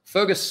 But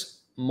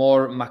Fergus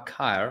Mór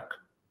Macaire,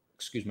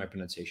 excuse my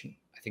pronunciation,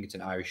 I think it's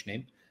an Irish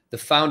name, the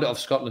founder of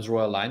Scotland's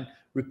royal line,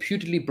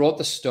 reputedly brought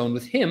the stone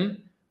with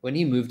him when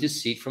he moved his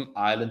seat from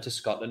Ireland to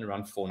Scotland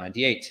around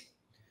 498.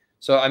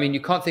 So, I mean, you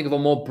can't think of a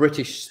more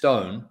British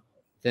stone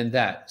than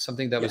that.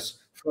 Something that was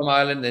from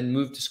Ireland, then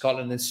moved to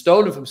Scotland, then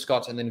stolen from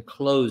Scots, and then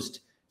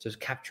closed to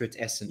capture its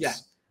essence. Yeah.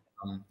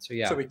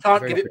 So we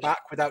can't give it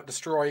back without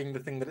destroying the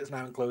thing that it's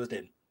now enclosed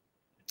in.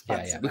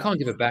 Yeah. We can't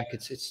give it back.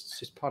 It's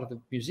just part of the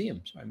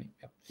museum. So I mean,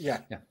 yeah.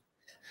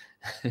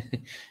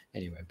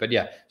 Anyway, but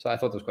yeah. So I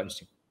thought that was quite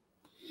interesting.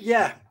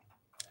 Yeah.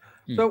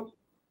 So,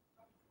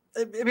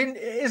 I mean,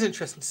 it is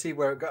interesting to see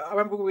where it goes. I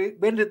remember we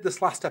ended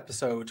this last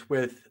episode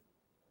with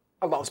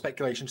a lot of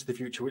speculation to the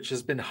future, which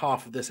has been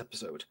half of this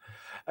episode.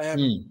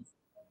 And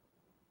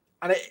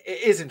it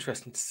is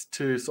interesting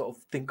to sort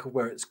of think of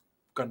where it's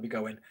going to be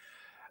going.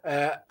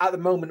 At the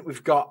moment,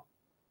 we've got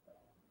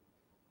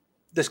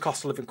this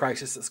cost of living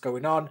crisis that's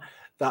going on.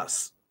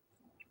 That's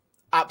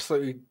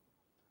absolutely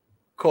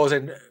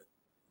causing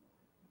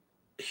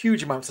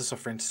huge amounts of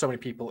suffering to so many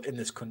people in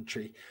this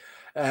country.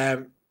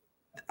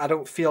 I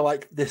don't feel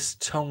like this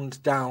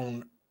toned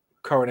down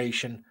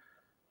coronation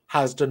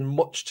has done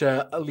much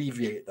to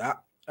alleviate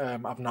that.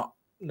 I've not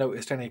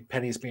noticed any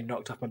pennies being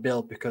knocked off my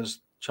bill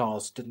because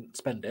Charles didn't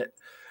spend it.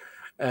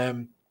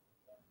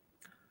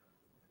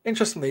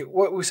 Interestingly,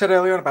 what we said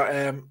earlier on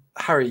about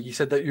Harry, you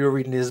said that you were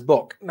reading his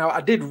book. Now,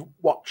 I did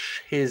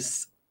watch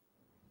his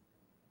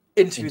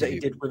interview that he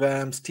did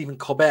with Stephen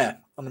Colbert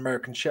on the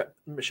American show.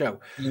 For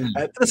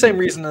the same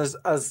reason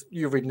as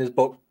you reading his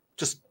book,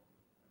 just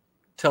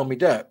tell me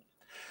dirt.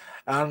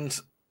 And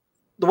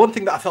the one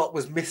thing that I felt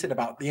was missing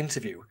about the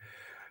interview,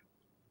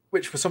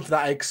 which was something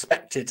that I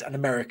expected an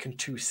American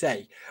to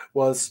say,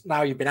 was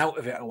now you've been out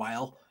of it a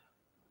while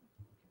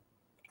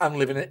and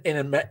living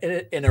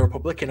in a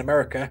republic in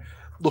America,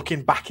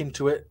 looking back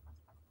into it,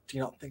 do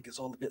you not think it's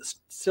all a bit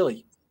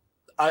silly?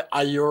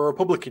 Are you a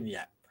Republican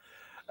yet?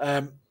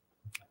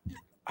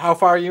 How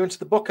far are you into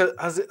the book?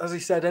 Has he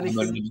said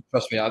anything?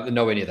 Trust me, I don't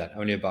know any of that.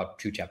 Only about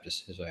 2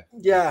 chapters.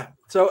 Yeah,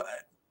 so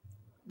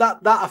that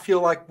I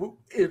feel like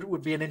it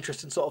would be an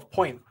interesting sort of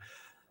point.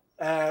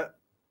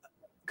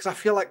 Because I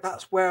feel like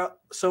that's where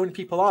so many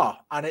people are,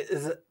 and it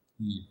is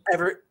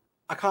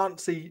I can't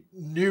see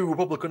new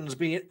Republicans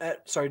being,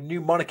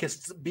 new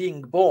monarchists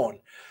being born.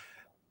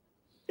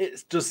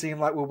 It does seem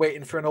like we're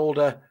waiting for an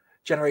older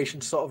generation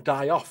to sort of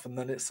die off, and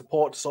then its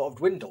support to sort of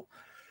dwindle.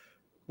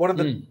 One of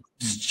the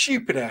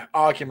stupider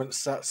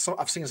arguments that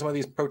I've seen some of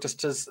these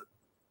protesters,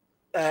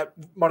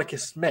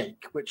 monarchists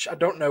make, which I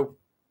don't know,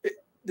 it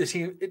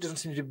doesn't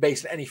seem to be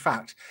based on any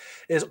fact,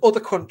 is other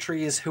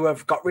countries who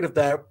have got rid of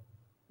their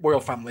royal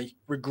family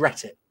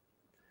regret it.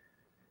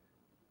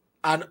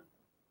 And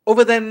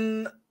other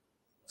than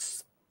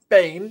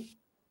Spain,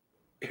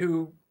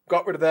 who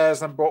got rid of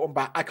theirs and brought them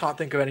back, I can't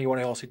think of anyone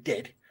else who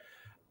did.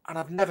 And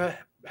I've never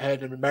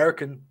heard an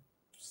American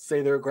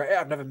say they regret it.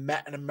 I've never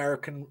met an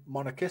American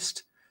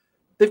monarchist.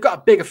 They've got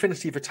a big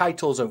affinity for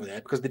titles over there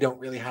because they don't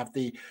really have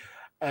the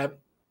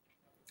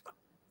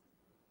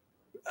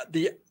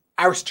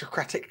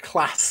aristocratic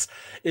class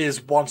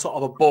is one sort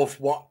of above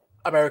what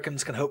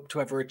Americans can hope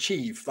to ever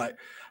achieve. Like,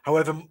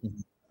 however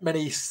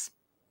many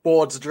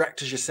boards of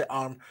directors you sit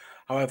on,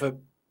 however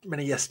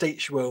many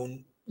estates you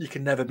own, you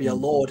can never be a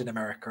lord in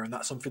America, and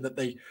that's something that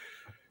they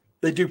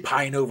do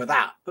pine over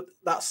that. But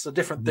that's a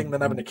different thing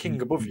than having a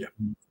king above you.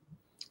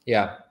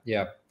 Yeah.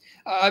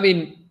 I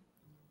mean,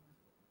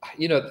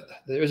 you know,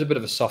 there is a bit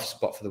of a soft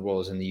spot for the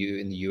royals in the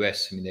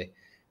US. I mean,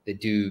 they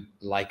do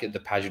like the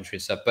pageantry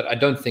and stuff, but I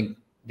don't think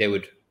they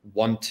would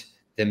want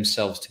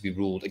themselves to be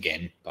ruled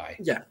again by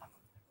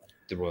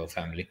the royal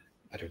family.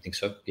 I don't think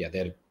so. Yeah, they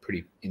had a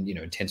pretty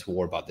intense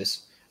war about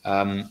this.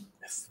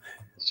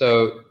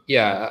 So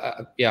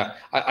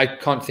I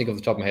can't think off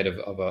the top of my head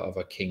of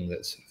a king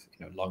that's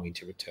longing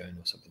to return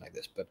or something like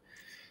this. But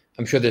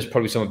I'm sure there's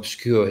probably some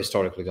obscure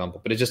historical example,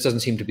 but it just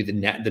doesn't seem to be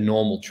the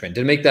normal trend.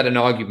 To make that an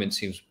argument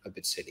seems a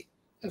bit silly,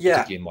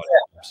 particularly in modern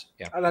times.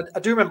 Yeah. And I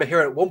do remember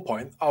hearing at one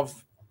point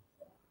of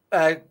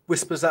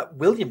whispers that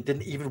William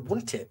didn't even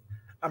want it.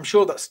 I'm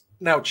sure that's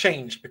now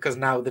changed because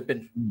now they've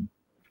been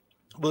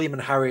William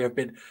and Harry have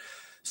been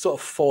sort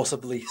of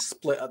forcibly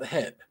split at the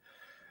hip.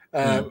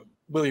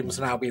 William's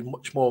now being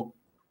much more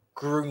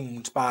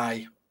groomed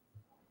by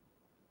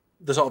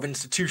the sort of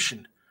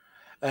institution.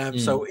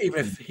 So even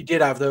if he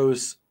did have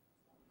those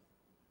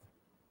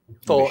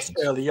thoughts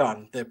early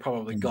on, they're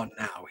probably gone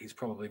now. He's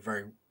probably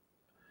very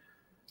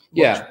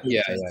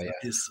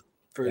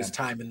for his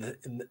time in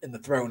the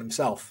throne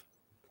himself.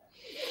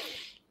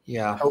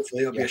 Yeah,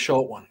 hopefully it'll be a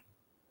short one.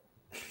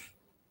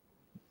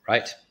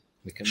 Right,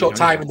 short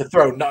time in the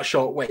throne, not a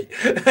short wait.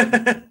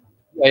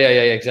 yeah,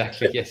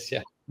 exactly. Yes,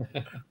 yeah,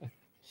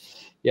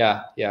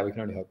 yeah. We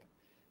can only hope.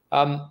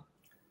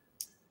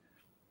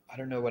 I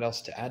don't know what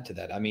else to add to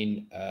that. I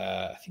mean,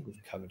 I think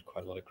we've covered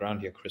quite a lot of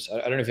ground here, Chris. I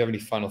don't know if you have any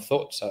final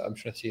thoughts. I'm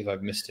trying to see if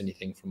I've missed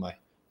anything from my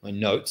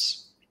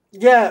notes.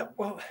 Yeah,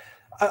 well,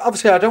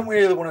 obviously, I don't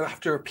really want to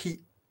have to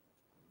repeat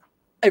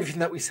everything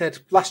that we said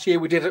last year.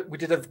 We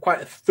did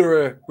quite a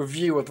thorough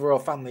review of the royal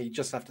family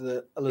just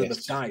after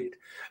Elizabeth died.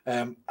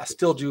 I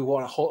still do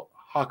want to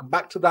harken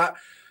back to that.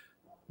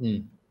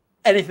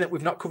 Anything that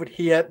we've not covered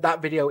here,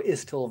 that video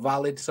is still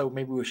valid. So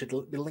maybe we should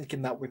be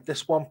linking that with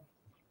this one.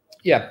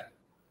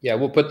 Yeah,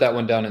 we'll put that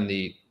one down in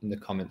the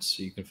comments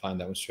so you can find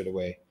that one straight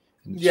away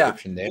in the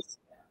description there.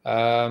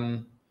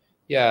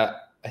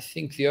 I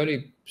think the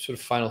only sort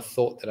of final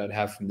thought that I'd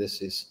have from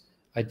this is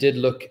I did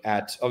look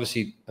at,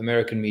 obviously,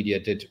 American media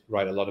did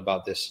write a lot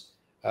about this.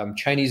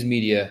 Chinese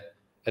media,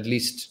 at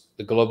least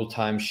the Global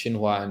Times,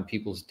 Xinhua, and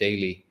People's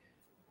Daily,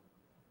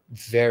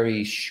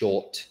 very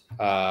short.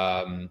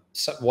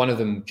 One of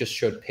them just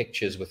showed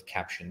pictures with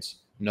captions,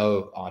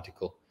 no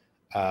article.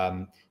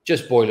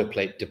 Just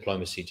boilerplate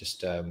diplomacy.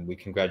 Just we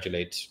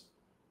congratulate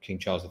King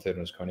Charles III on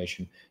his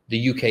coronation.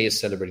 The UK is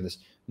celebrating this.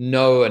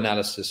 No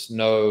analysis,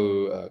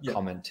 no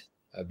comment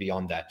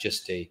beyond that.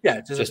 Just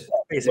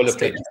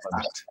boilerplate.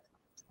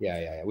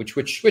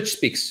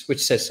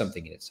 Which says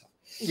something in itself.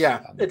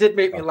 Yeah, it did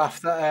make me laugh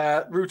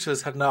that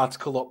Reuters had an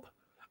article up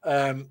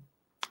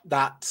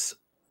that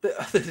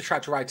they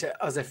tried to write it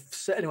as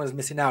if anyone's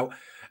missing out.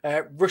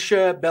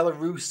 Russia,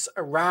 Belarus,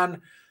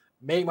 Iran,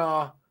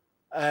 Myanmar.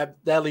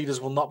 Their leaders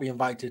will not be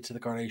invited to the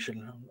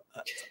coronation.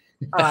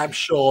 I'm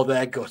sure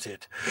they're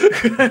gutted.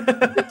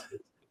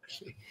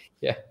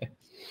 Yeah.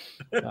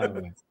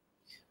 But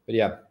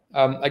yeah,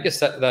 I guess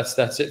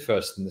that's it for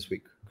us in this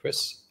week,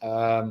 Chris.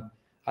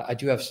 I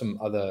do have some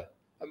other.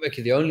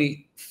 Okay, the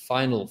only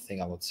final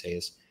thing I would say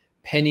is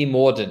Penny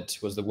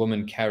Mordaunt was the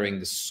woman carrying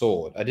the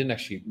sword. I didn't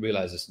actually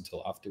realize this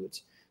until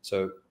afterwards.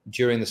 So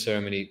during the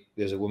ceremony,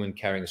 there's a woman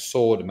carrying a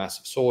sword, a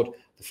massive sword,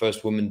 the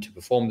first woman to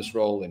perform this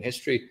role in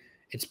history.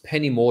 It's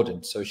Penny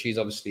Mordaunt, so she's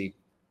obviously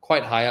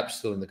quite high up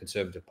still in the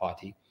Conservative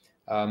Party.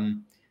 I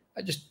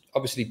just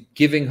obviously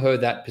giving her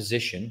that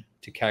position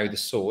to carry the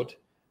sword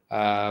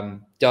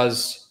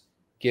does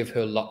give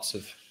her lots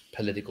of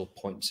political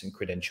points and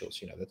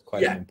credentials. That's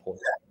quite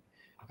important.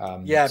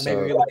 Maybe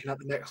you're looking at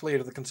the next leader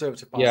of the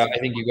Conservative Party. Yeah, I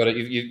think you've got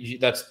to.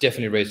 That's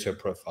definitely raised her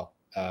profile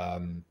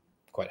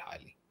quite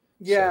highly.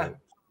 Yeah.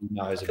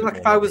 So, I feel like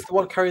if I was the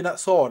one carrying that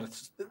sword,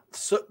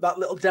 that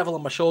little devil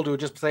on my shoulder would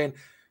just be saying,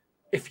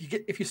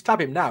 if you stab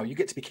him now, you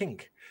get to be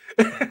king.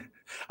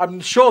 I'm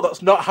sure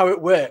that's not how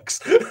it works.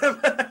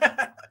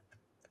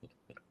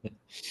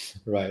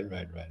 Right.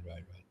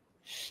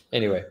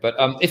 Anyway, but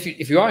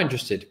if you are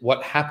interested,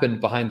 what happened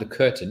behind the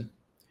curtain,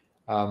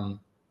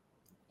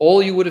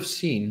 all you would have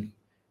seen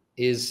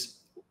is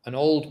an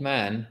old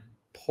man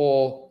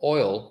pour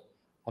oil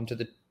onto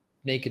the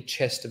naked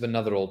chest of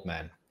another old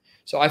man.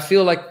 So I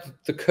feel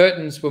like the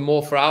curtains were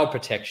more for our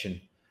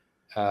protection.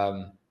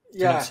 To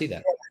not see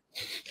that.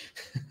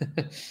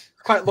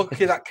 Quite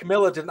lucky that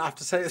Camilla didn't have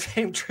to say the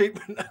same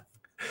treatment,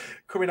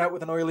 coming out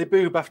with an oily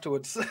boob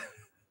afterwards.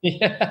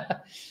 Yeah.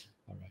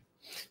 All right.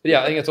 But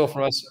yeah, I think that's all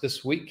from us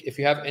this week. If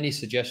you have any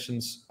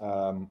suggestions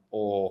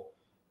or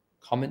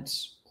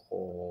comments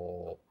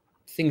or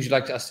things you'd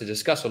like us to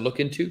discuss or look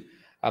into,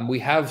 we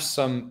have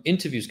some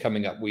interviews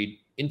coming up.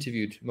 We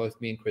interviewed, both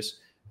me and Chris,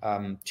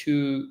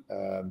 two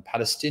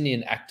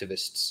Palestinian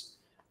activists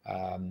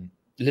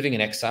living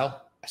in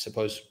exile, I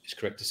suppose is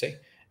correct to say.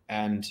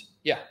 And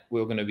yeah,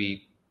 we're going to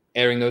be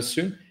airing those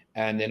soon.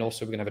 And then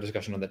also we're going to have a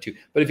discussion on that too.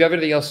 But if you have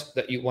anything else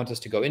that you want us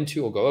to go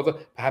into or go over,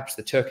 perhaps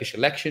the Turkish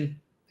election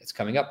that's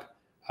coming up,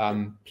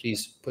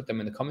 please put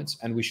them in the comments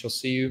and we shall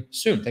see you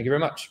soon. Thank you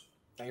very much.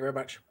 Thank you very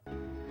much.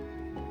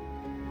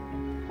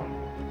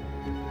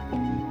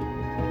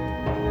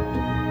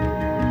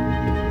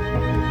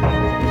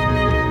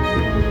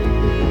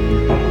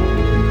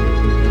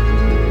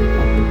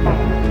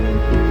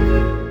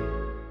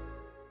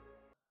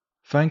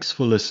 Thanks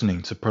for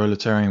listening to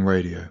Proletarian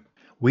Radio.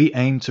 We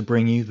aim to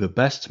bring you the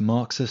best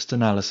Marxist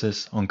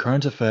analysis on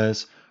current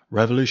affairs,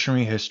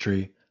 revolutionary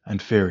history,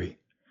 and theory.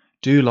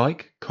 Do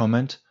like,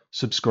 comment,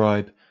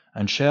 subscribe,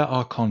 and share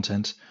our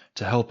content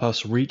to help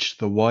us reach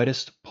the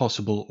widest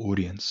possible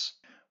audience.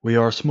 We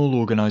are a small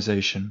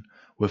organization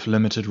with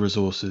limited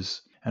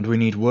resources, and we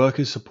need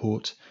worker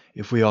support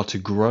if we are to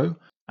grow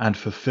and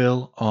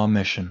fulfill our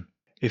mission.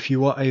 If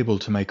you are able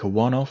to make a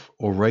one-off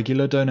or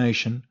regular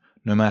donation,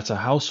 no matter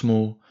how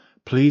small,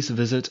 please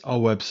visit our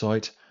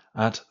website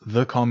at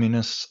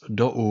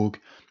thecommunists.org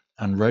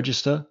and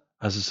register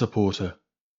as a supporter.